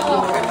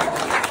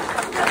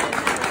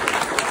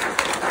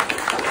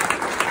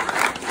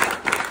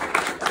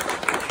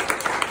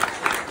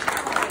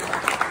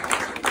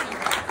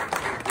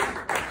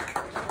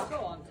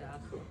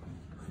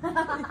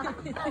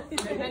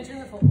 Mention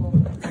the football.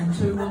 And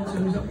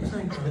 2-1-2 is up the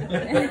same time.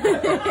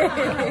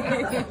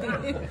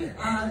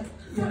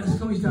 Yeah, as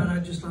Chloe's dad,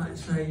 I'd just like to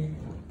say,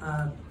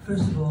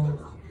 first of all,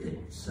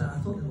 it's I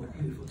thought they looked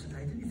beautiful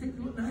today. Did you think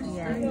they looked nice?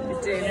 Yeah, today?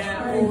 they do.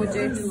 Yeah,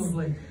 really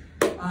lovely.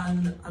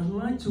 And I'd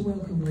like to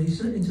welcome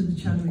Lisa into the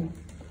Chadwick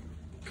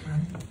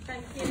clan.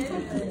 Thank you.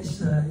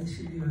 It's a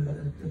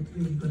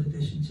really good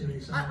addition to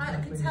it. So I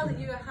could tell that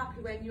you were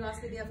happy when you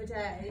asked me the other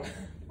day,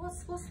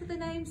 what's with the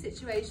name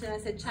situation? I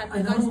said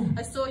Chadwick.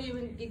 I saw you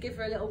and you give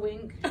her a little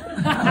wink. Don't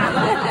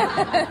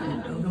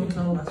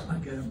tell, that's my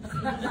girl.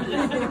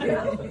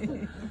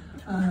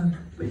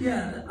 But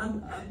yeah,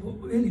 what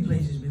really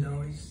pleases me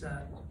though is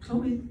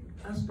Chloe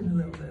has been a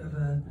little bit of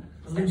a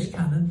loose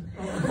cannon.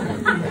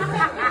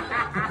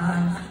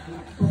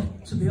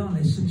 But to be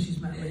honest, since she's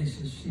met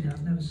Lisa,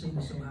 I've never seen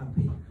her so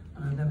happy,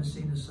 and I've never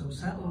seen her so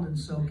settled and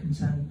so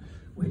content.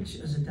 Which,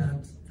 as a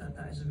dad,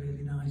 that is a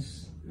really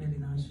nice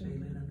feeling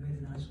and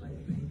really nice way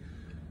to be.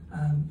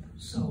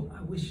 So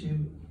I wish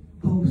you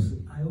both.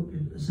 I hope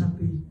you're as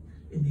happy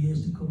in the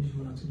years to come as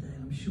you are today.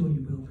 I'm sure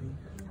you will be,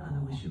 and I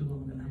wish you a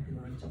long and happy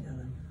life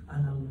together.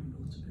 And I love you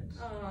both to bits.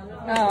 Go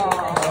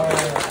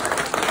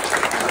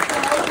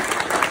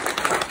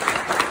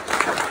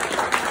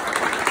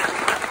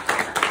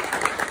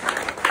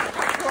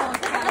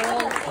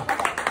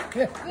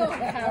on,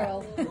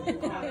 Carol.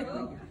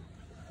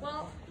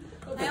 Well,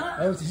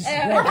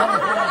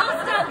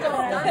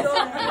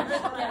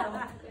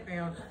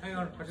 Hang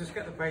on, I'll just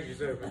get the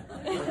pages open.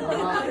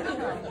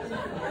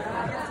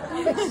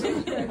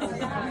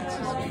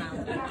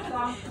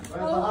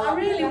 Well, I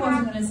really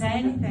wasn't going to say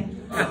anything.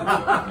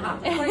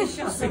 It's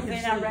just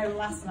something I wrote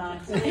last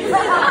night.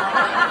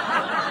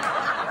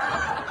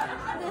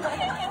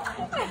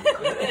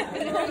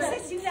 I'm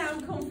sitting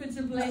down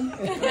comfortably.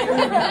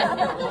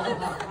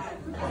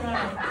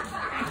 Right.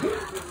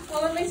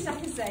 Well, at least I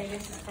can say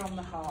this is from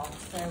the heart,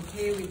 so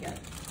here we go.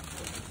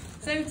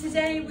 So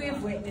today we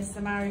have witnessed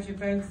the marriage of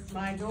both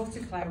my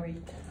daughter Chloe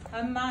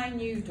and my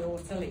new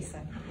daughter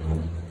Lisa.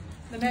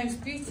 The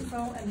most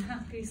beautiful and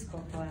happiest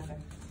couple ever.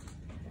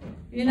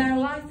 You know,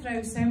 life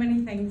throws so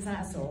many things at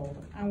us all,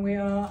 and we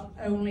are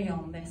only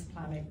on this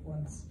planet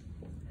once.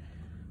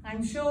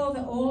 I'm sure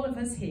that all of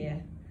us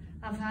here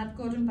have had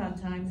good and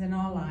bad times in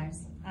our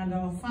lives, and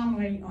our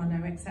family are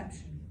no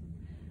exception.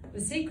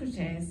 The secret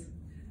is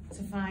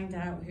to find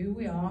out who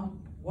we are,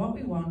 what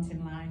we want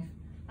in life,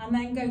 and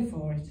then go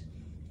for it.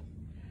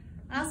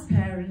 As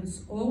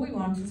parents, all we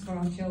want is for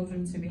our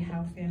children to be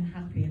healthy and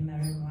happy in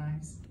their own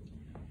lives.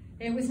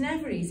 It was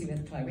never easy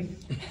with Chloe,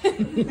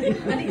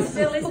 and it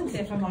still isn't,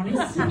 if I'm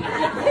honest.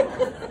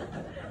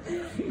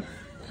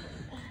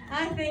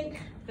 I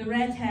think the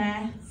red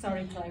hair,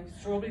 sorry Chloe,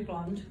 strawberry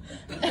blonde,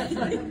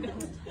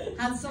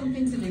 had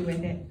something to do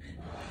with it.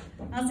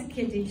 As a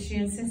kiddie, she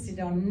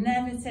insisted on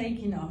never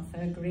taking off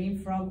her green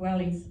frog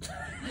wellies.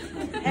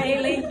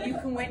 Hayley, you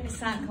can witness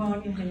that,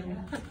 can't you, Hayley?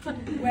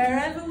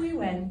 Wherever we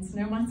went,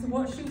 no matter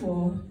what she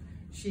wore,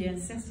 she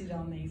insisted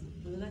on these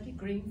bloody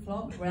green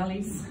frog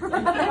wellies.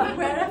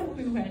 Wherever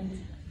we went.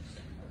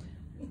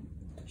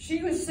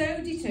 She was so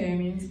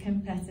determined,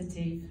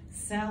 competitive,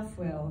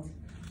 self-willed,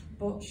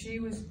 but she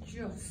was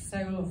just so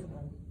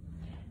lovable.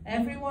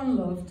 Everyone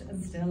loved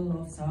and still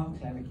loves our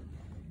Chloe.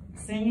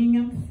 Singing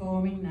and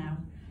performing now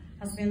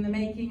has been the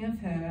making of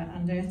her,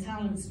 and her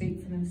talents speak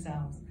for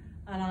themselves.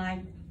 And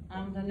I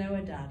know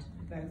her dad,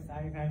 both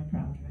very, very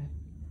proud of her.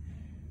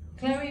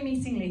 Chloe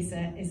meeting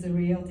Lisa is the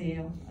real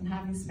deal, and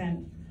having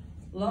spent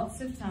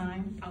lots of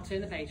time... I'll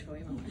turn the page for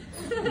you, Mum.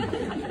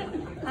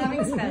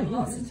 Having spent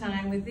lots of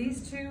time with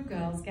these two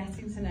girls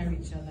getting to know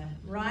each other,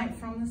 right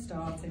from the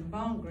start in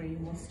Barn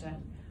Green, Worcester,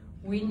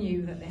 we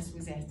knew that this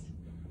was it.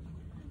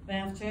 They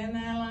have turned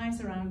their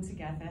lives around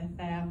together.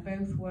 They have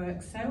both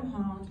worked so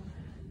hard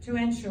to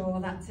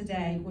ensure that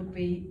today would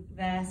be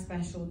their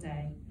special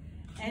day,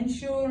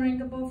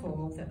 ensuring above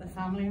all that the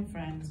family and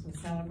friends would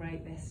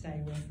celebrate this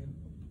day with them.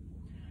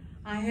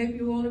 I hope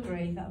you all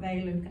agree that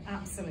they look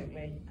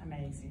absolutely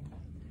amazing,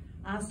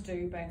 as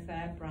do both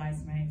their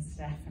bridesmaids,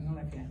 Steph and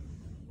Olivia.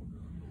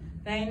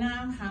 They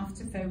now have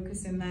to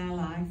focus in their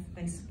life.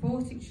 They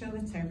support each other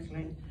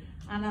totally,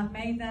 and have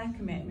made their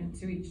commitment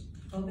to each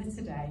other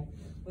today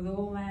with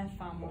all their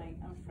family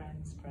and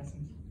friends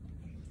present.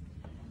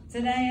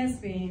 Today has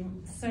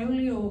been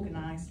solely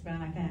organised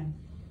by them.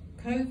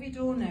 COVID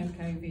or no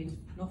COVID,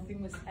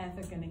 nothing was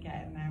ever going to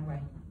get in their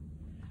way.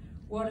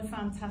 What a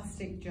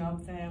fantastic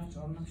job they have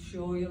done. I'm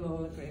sure you'll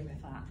all agree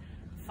with that.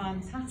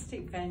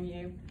 Fantastic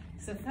venue.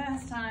 It's the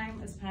first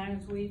time as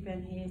parents we've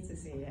been here to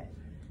see it.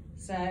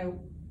 So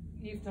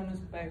you've done us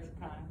both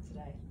proud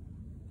today.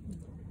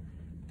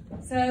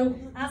 So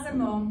as a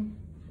mum,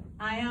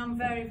 I am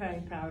very,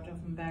 very proud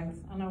of them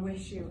both, and I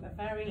wish you a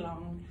very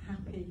long,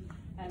 happy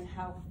and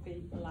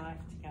healthy life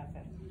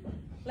together.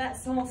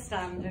 Let's all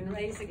stand and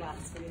raise a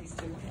glass for these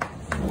two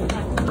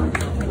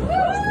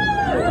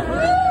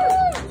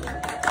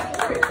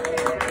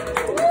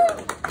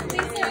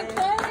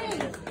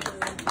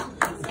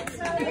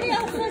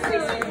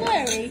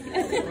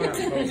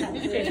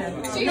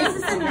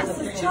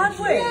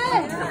Chadwick!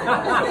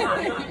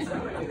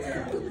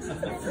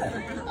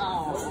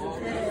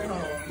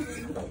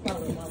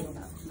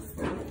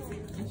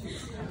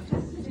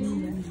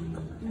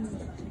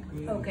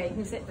 Okay, you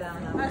can sit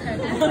down now.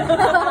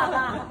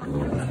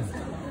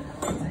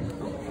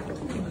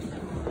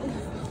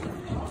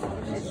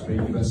 You're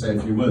going to say a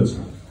few words.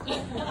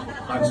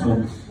 Thanks,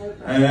 Mum.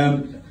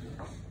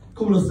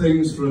 Couple of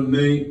things from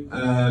me.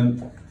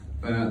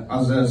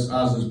 As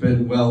has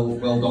been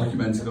well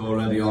documented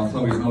already, our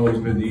Chloe's not always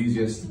been the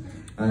easiest.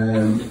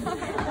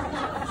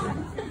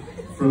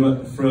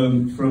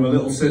 From a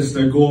little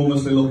sister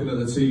gormlessly looking at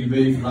the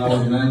TV for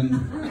hours on end,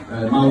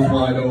 mouth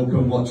wide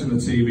open watching the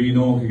TV,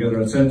 no one could get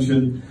her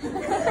attention.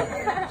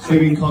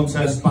 Singing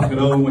contest back at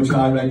home, which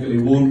I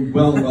regularly won,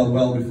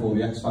 well before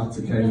the X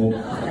Factor came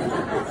up.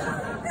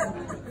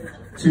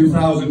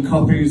 2,000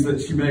 copies that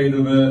she made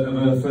of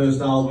her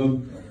first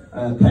album,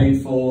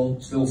 paid for,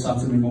 still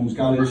sat in my mum's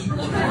garage.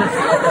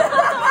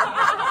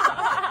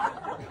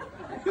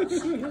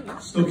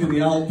 Stuck in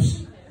the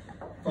Alps.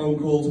 Phone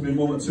call to my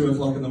mum at 2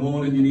 o'clock in the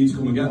morning, you need to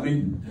come and get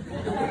me.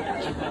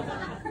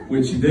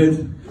 Which she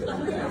did.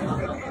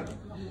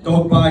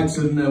 Dog bites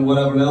and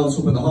whatever else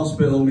up at the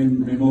hospital. My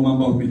mum and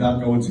both my dad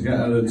going to get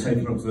her and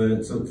take her up to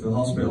the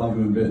hospital,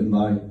 having been bitten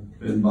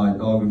by a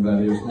dog and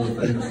various other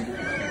things.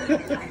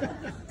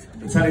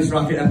 The tennis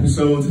racket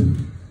episode.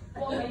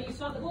 What, where you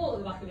slapped the ball at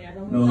the back of the head?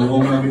 No, the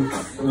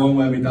one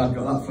where my dad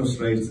got that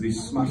frustrated, he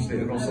smashed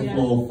it across the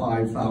floor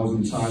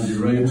 5,000 times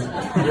in rage.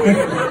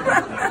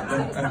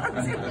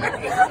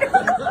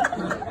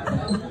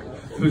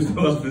 There was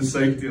no health and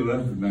safety or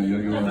anything.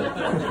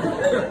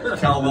 No,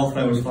 child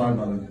welfare was fine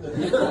by then.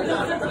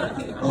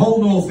 The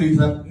whole northeast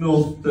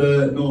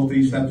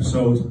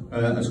episode,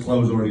 as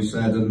Chloe's already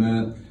said,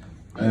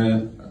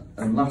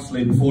 and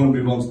lastly, before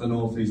we move on to the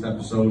northeast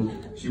episode,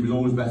 she was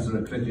always better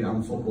at cricket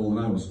and football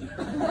than I was.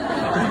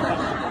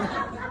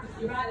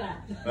 You're right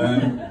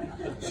there.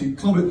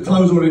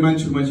 Chloe's already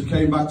mentioned when she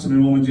came back to my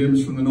mum and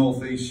Jim's from the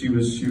northeast, she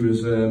was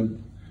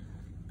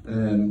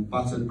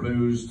battered,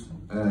 bruised,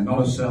 not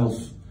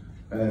herself,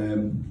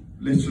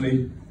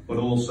 literally, but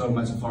also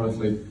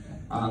metaphorically.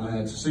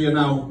 And to see her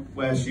now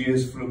where she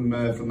is from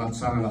that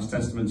time, that's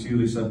testament to you,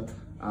 Lisa,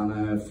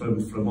 and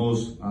from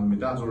us. And my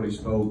dad's already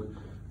spoke,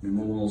 my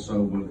mum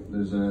also, but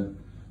there's a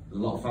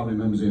lot of family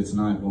members here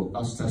tonight, but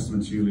that's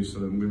testament to you, Lisa,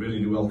 and we really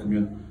do welcome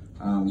you.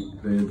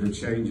 The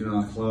change in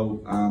our Chloe,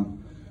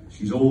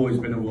 she's always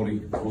been a worry,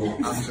 but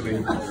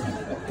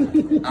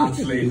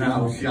actually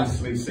now she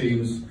actually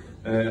seems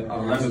on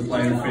a level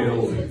playing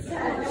field.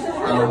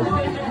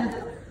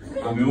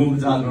 And my mum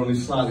and dad are only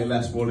slightly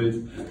less worried.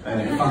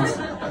 In fact,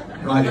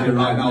 right here,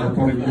 right now, they're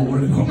probably more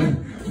worried about me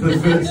for the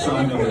first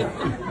time ever.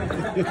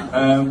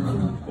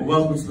 But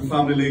welcome to the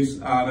family,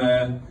 Lisa,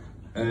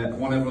 and I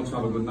want everyone to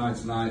have a good night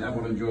tonight.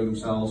 Everyone enjoy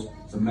themselves.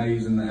 It's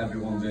amazing that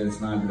everyone's here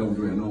tonight. We don't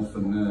do it enough,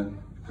 and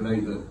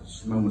great that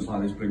moments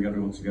like this bring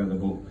everyone together.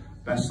 But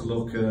best of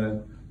luck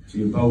to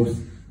you both.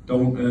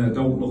 Don't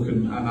look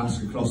and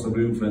ask across the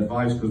room for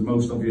advice, because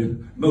most of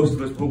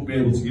us won't be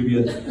able to give you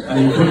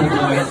any good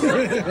advice,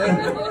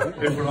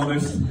 if we're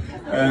honest.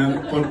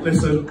 But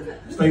listen,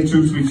 stay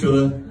true to each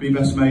other, be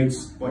best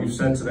mates. What you've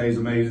said today is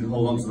amazing.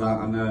 Hold on to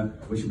that, and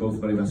wish you both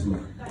the very best of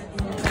luck.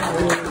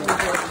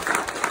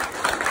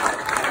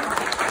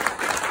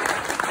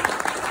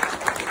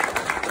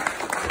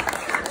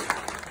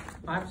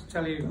 I have to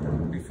tell you,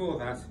 before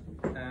that,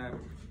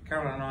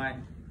 Carol and I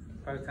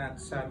both had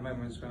sad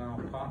moments when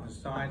our partners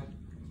died,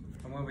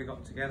 and when we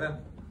got together,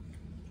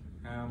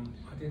 I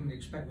didn't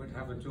expect we'd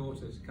have a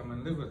daughter to come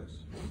and live with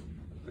us.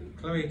 But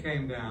Chloe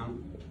came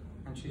down,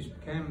 and she's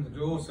became the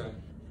daughter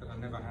that I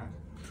never had.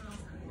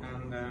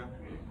 And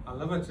I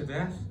love her to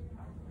death.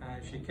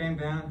 She came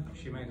down,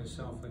 she made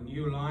herself a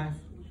new life.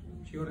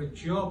 She got a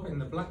job in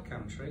the Black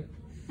Country.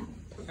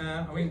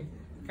 I mean,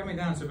 coming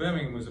down to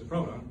Birmingham was a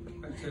problem,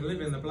 but to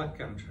live in the Black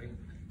Country,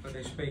 where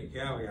they speak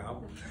yow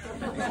yow,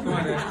 it's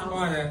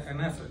quite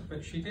an effort.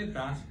 But she did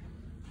that,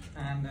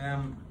 and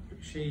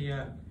she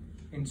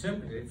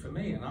interpreted it for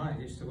me, and I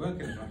used to work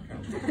in the Black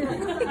Country.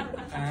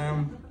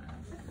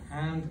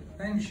 And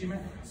then she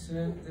met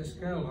this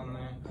girl on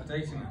a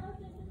dating app,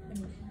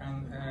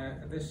 and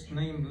this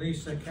name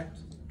Lisa kept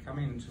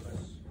coming to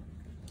us.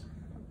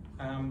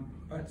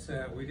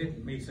 But we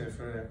didn't meet her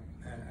for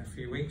a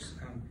few weeks,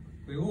 and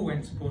we all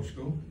went to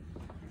Portugal.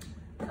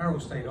 Carol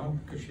stayed on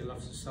because she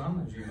loves the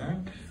sun, as you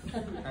know.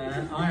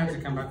 I had to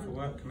come back for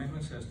work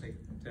commitments, as did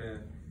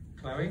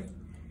Chloe.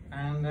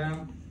 And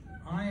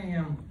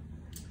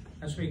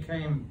as we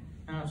came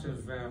out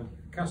of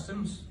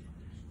customs,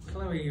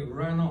 Chloe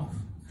ran off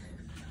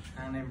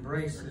and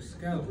embraced this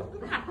girl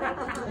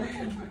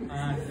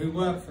who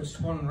worked for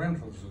Swan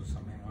Rentals or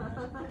something like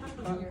that.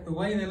 But the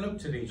way they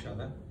looked at each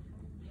other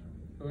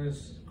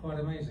was quite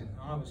amazing.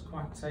 I was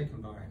quite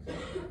taken by it.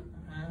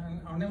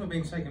 And I've never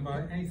been taken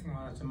by anything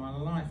like that in my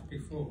life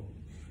before.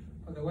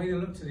 But the way they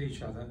looked at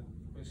each other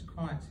was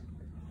quite,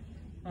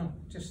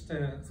 just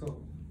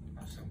thought,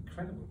 that's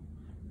incredible.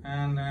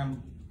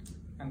 And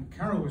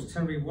Carol was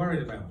terribly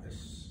worried about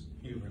this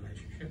new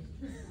relationship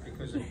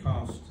because of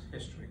past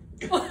history.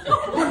 Shall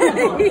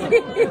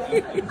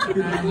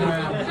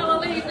I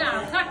leave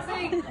now?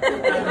 Taxi!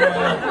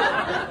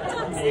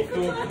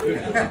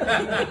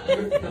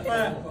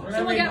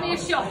 Someone get me a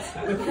shot.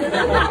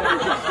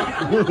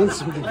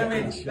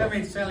 let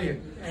me tell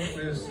you,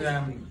 it was,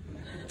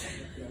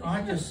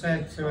 I just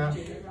said to her,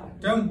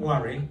 don't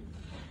worry.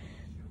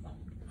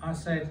 I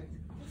said,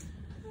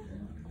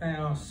 they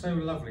are so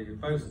lovely,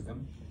 both of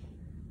them,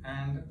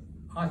 and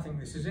I think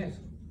this is it.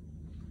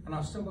 And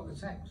I've still got the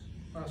text,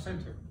 but I said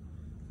to her,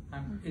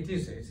 and it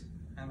is it,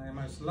 and they're the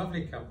most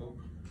lovely couple.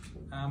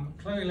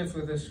 Chloe lived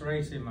with us for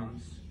 18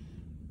 months,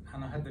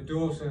 and I had the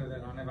daughter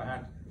that I never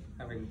had,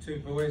 having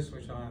 2 boys,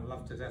 which I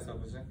love to death,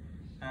 obviously,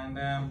 and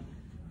now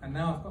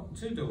I've got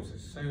 2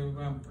 daughters, so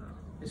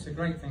it's a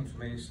great thing for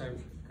me. So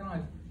can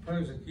I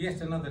pose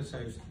yet another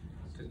toast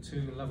to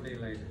 2 lovely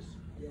ladies,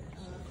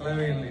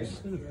 Chloe and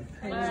Lisa.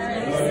 Chloe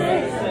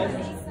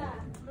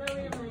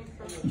and Lisa.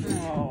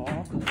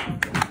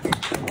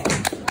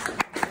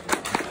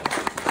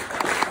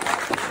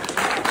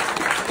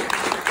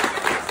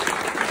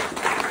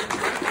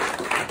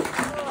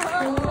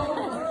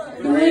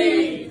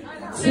 3,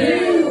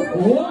 2,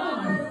 1.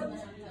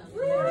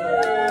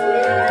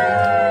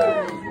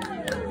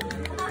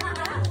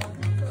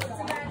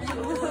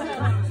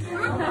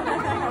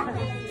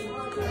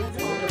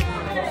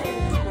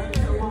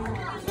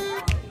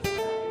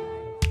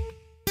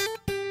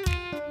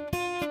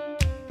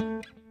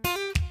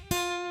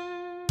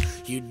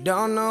 You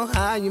don't know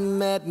how you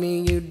met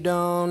me, you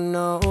don't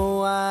know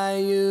why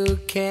you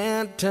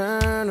can't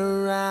turn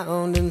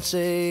around and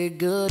say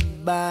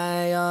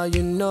goodbye. All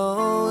you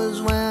know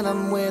is when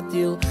I'm with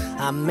you,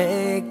 I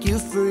make you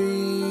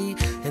free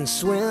and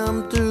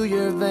swim through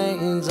your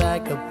veins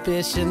like a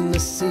fish in the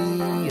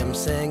sea. I'm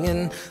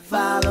singing,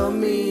 follow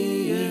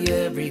me,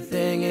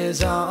 everything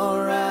is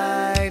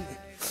alright.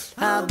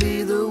 I'll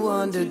be the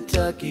one to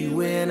tuck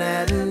you in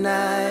at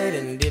night.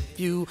 And if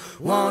you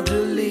want to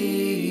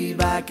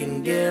leave, I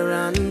can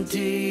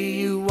guarantee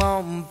you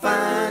won't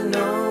find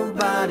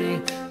nobody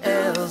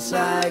else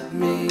like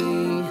me.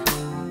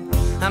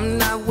 I'm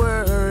not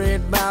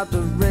worried about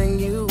the ring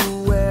you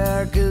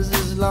wear, 'cause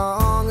as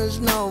long as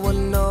no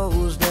one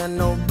knows, then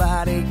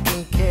nobody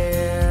can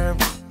care.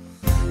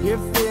 You're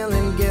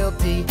feeling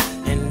guilty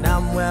and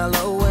I'm well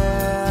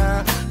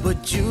aware,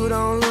 but you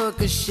don't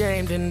look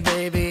ashamed, and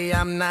baby,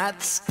 I'm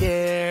not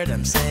scared.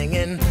 I'm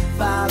singing,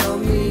 follow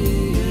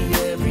me,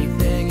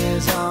 everything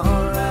is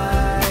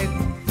alright.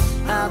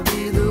 I'll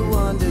be the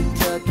one to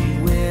tuck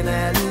you in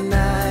at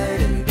night.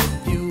 And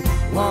if you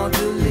want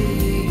to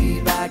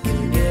leave, I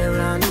can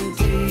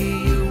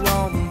guarantee you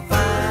won't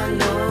find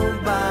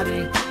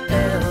nobody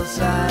else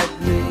like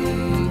me.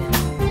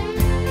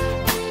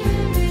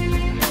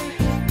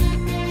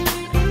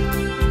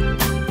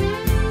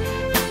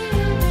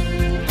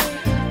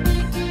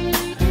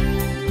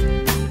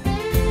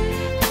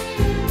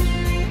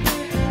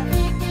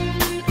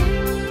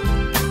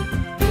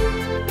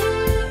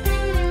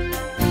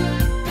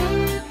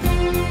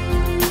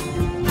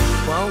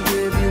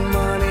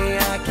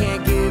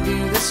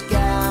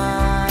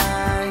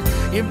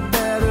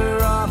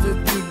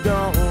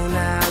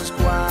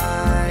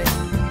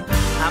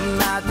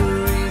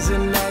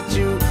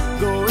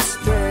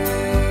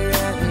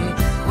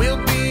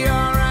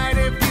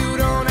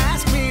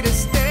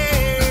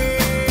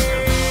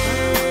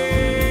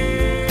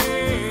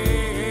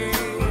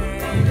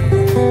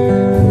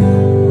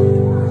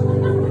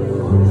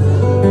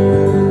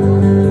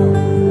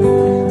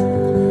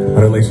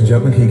 Ladies and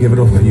gentlemen, can you give it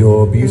up for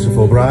your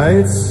beautiful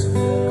brides?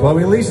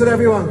 Chloe and Lisa,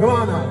 everyone, come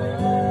on now.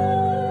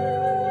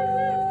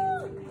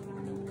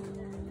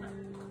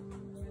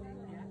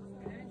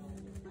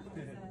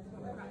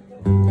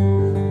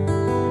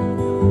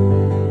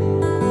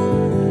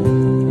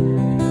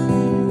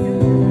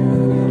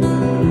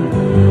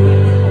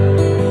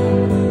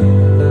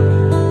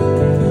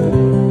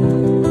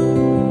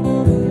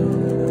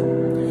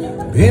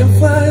 Been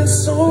flying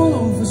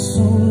solo for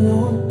so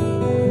long,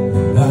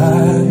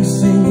 body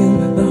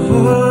singing the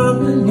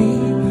harmony.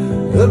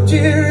 Up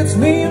here it's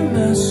me and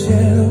my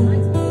shadow,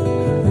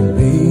 the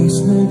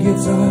basement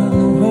guitar,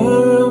 no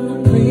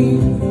harmony.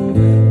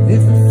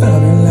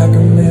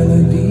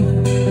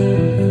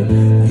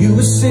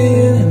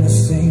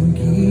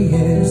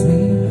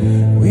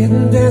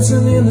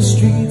 in the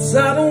streets.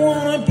 I don't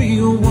wanna be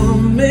a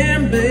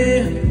one-man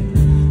band.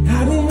 I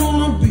don't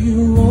wanna be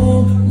a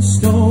rolling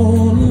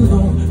stone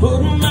alone. Put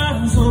my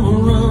eyes on a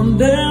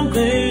rundown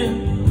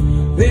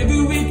band. Baby,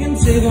 we can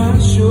take our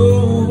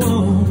show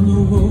on the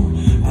road.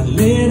 I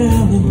lay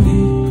down the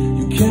beat,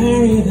 you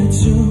carry the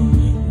tune.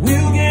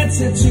 We'll get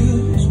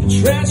tattoos with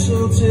trash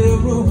hotel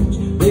rooms.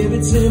 Baby,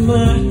 take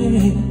my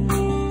hand.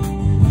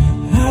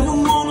 I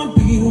don't wanna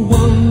be a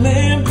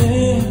one-man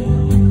band.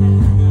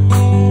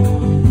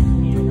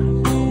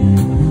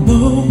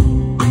 No,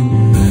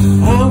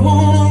 I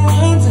wanna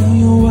run down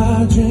your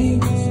wild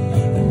dreams,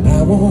 and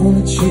I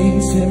wanna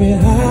chase every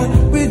high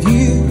with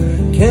you.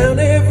 Count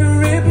every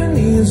ribbon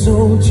in his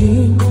old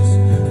jeans.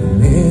 I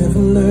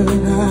never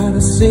learned how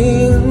to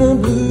sing the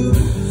blues.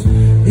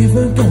 If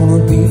I'm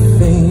gonna be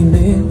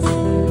famous,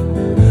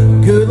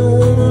 girl, I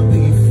wanna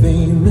be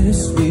famous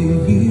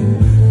with you.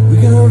 We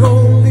got our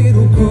own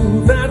little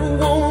groove. I don't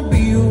wanna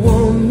be a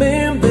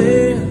one-man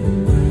band.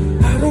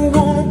 I don't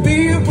wanna be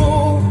a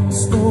rolling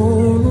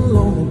stone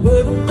alone.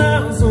 But I'm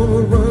out on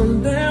a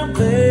rundown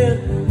band.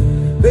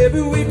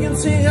 Baby, we can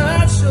take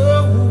our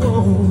show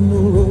on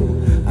the road.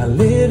 I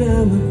lay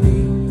down the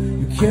beat,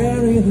 you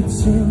carry the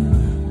tune.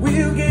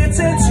 We'll get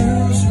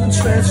tattoos from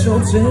trash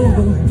hotel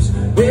rooms.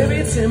 Baby,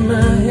 take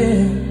my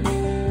hand,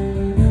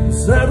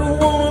 'cause I don't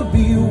wanna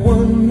be a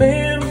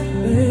one-man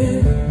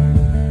band.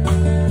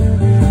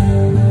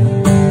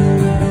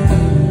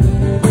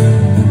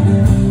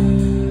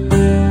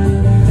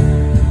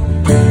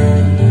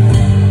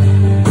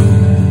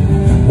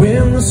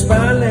 When the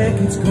spotlight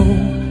gets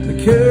cold, the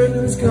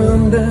curtains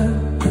come down,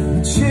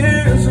 the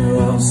chairs are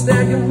all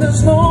stacked and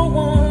there's no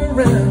one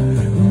around.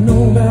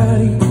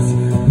 Nobody's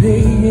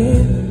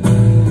paying,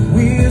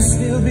 we'll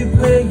still be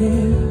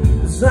playing.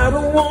 'Cause I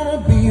don't wanna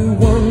be a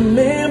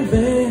one-man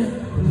band.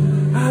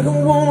 I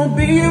don't wanna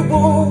be a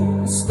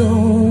rolling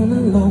stone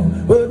alone.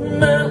 But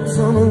mountains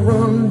on a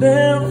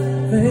rundown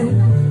van.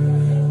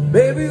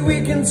 Baby, we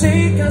can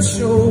take our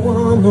show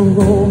on the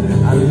road.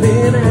 I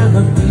lay down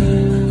the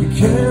beat, you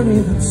carry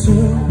the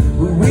tune.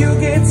 We'll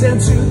get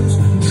tattoos,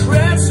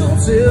 trash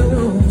hotel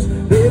rooms.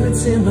 Baby,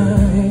 take my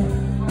hand,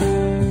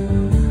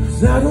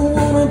 'cause I don't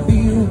wanna be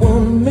a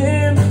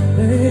one-man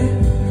band.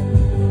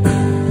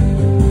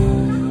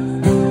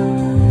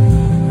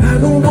 I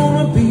don't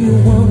wanna be a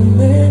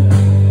one-man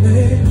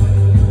band.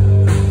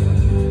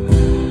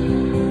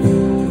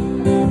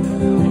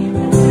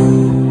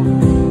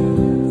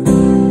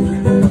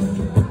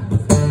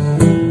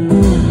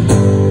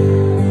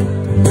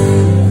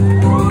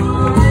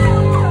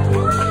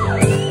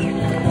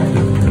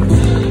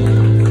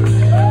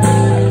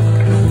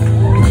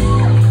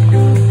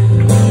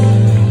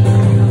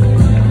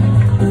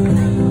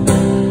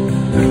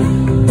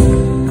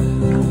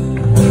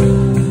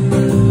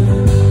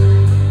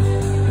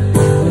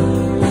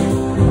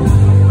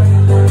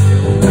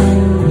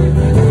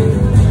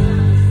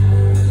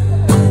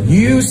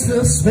 Used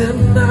to spend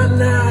my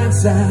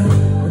nights out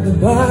in the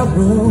bar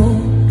room.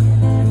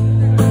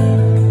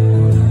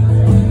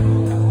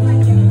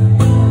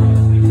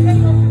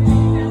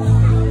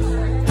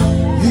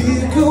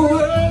 Liquor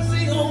was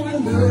the only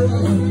love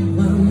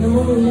I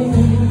know.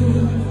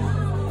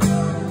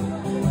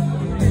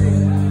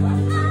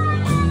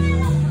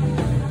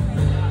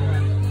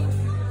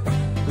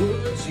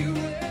 But you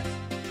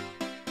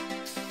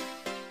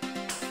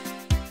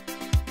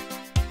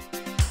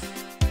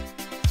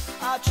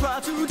I try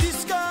to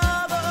disguise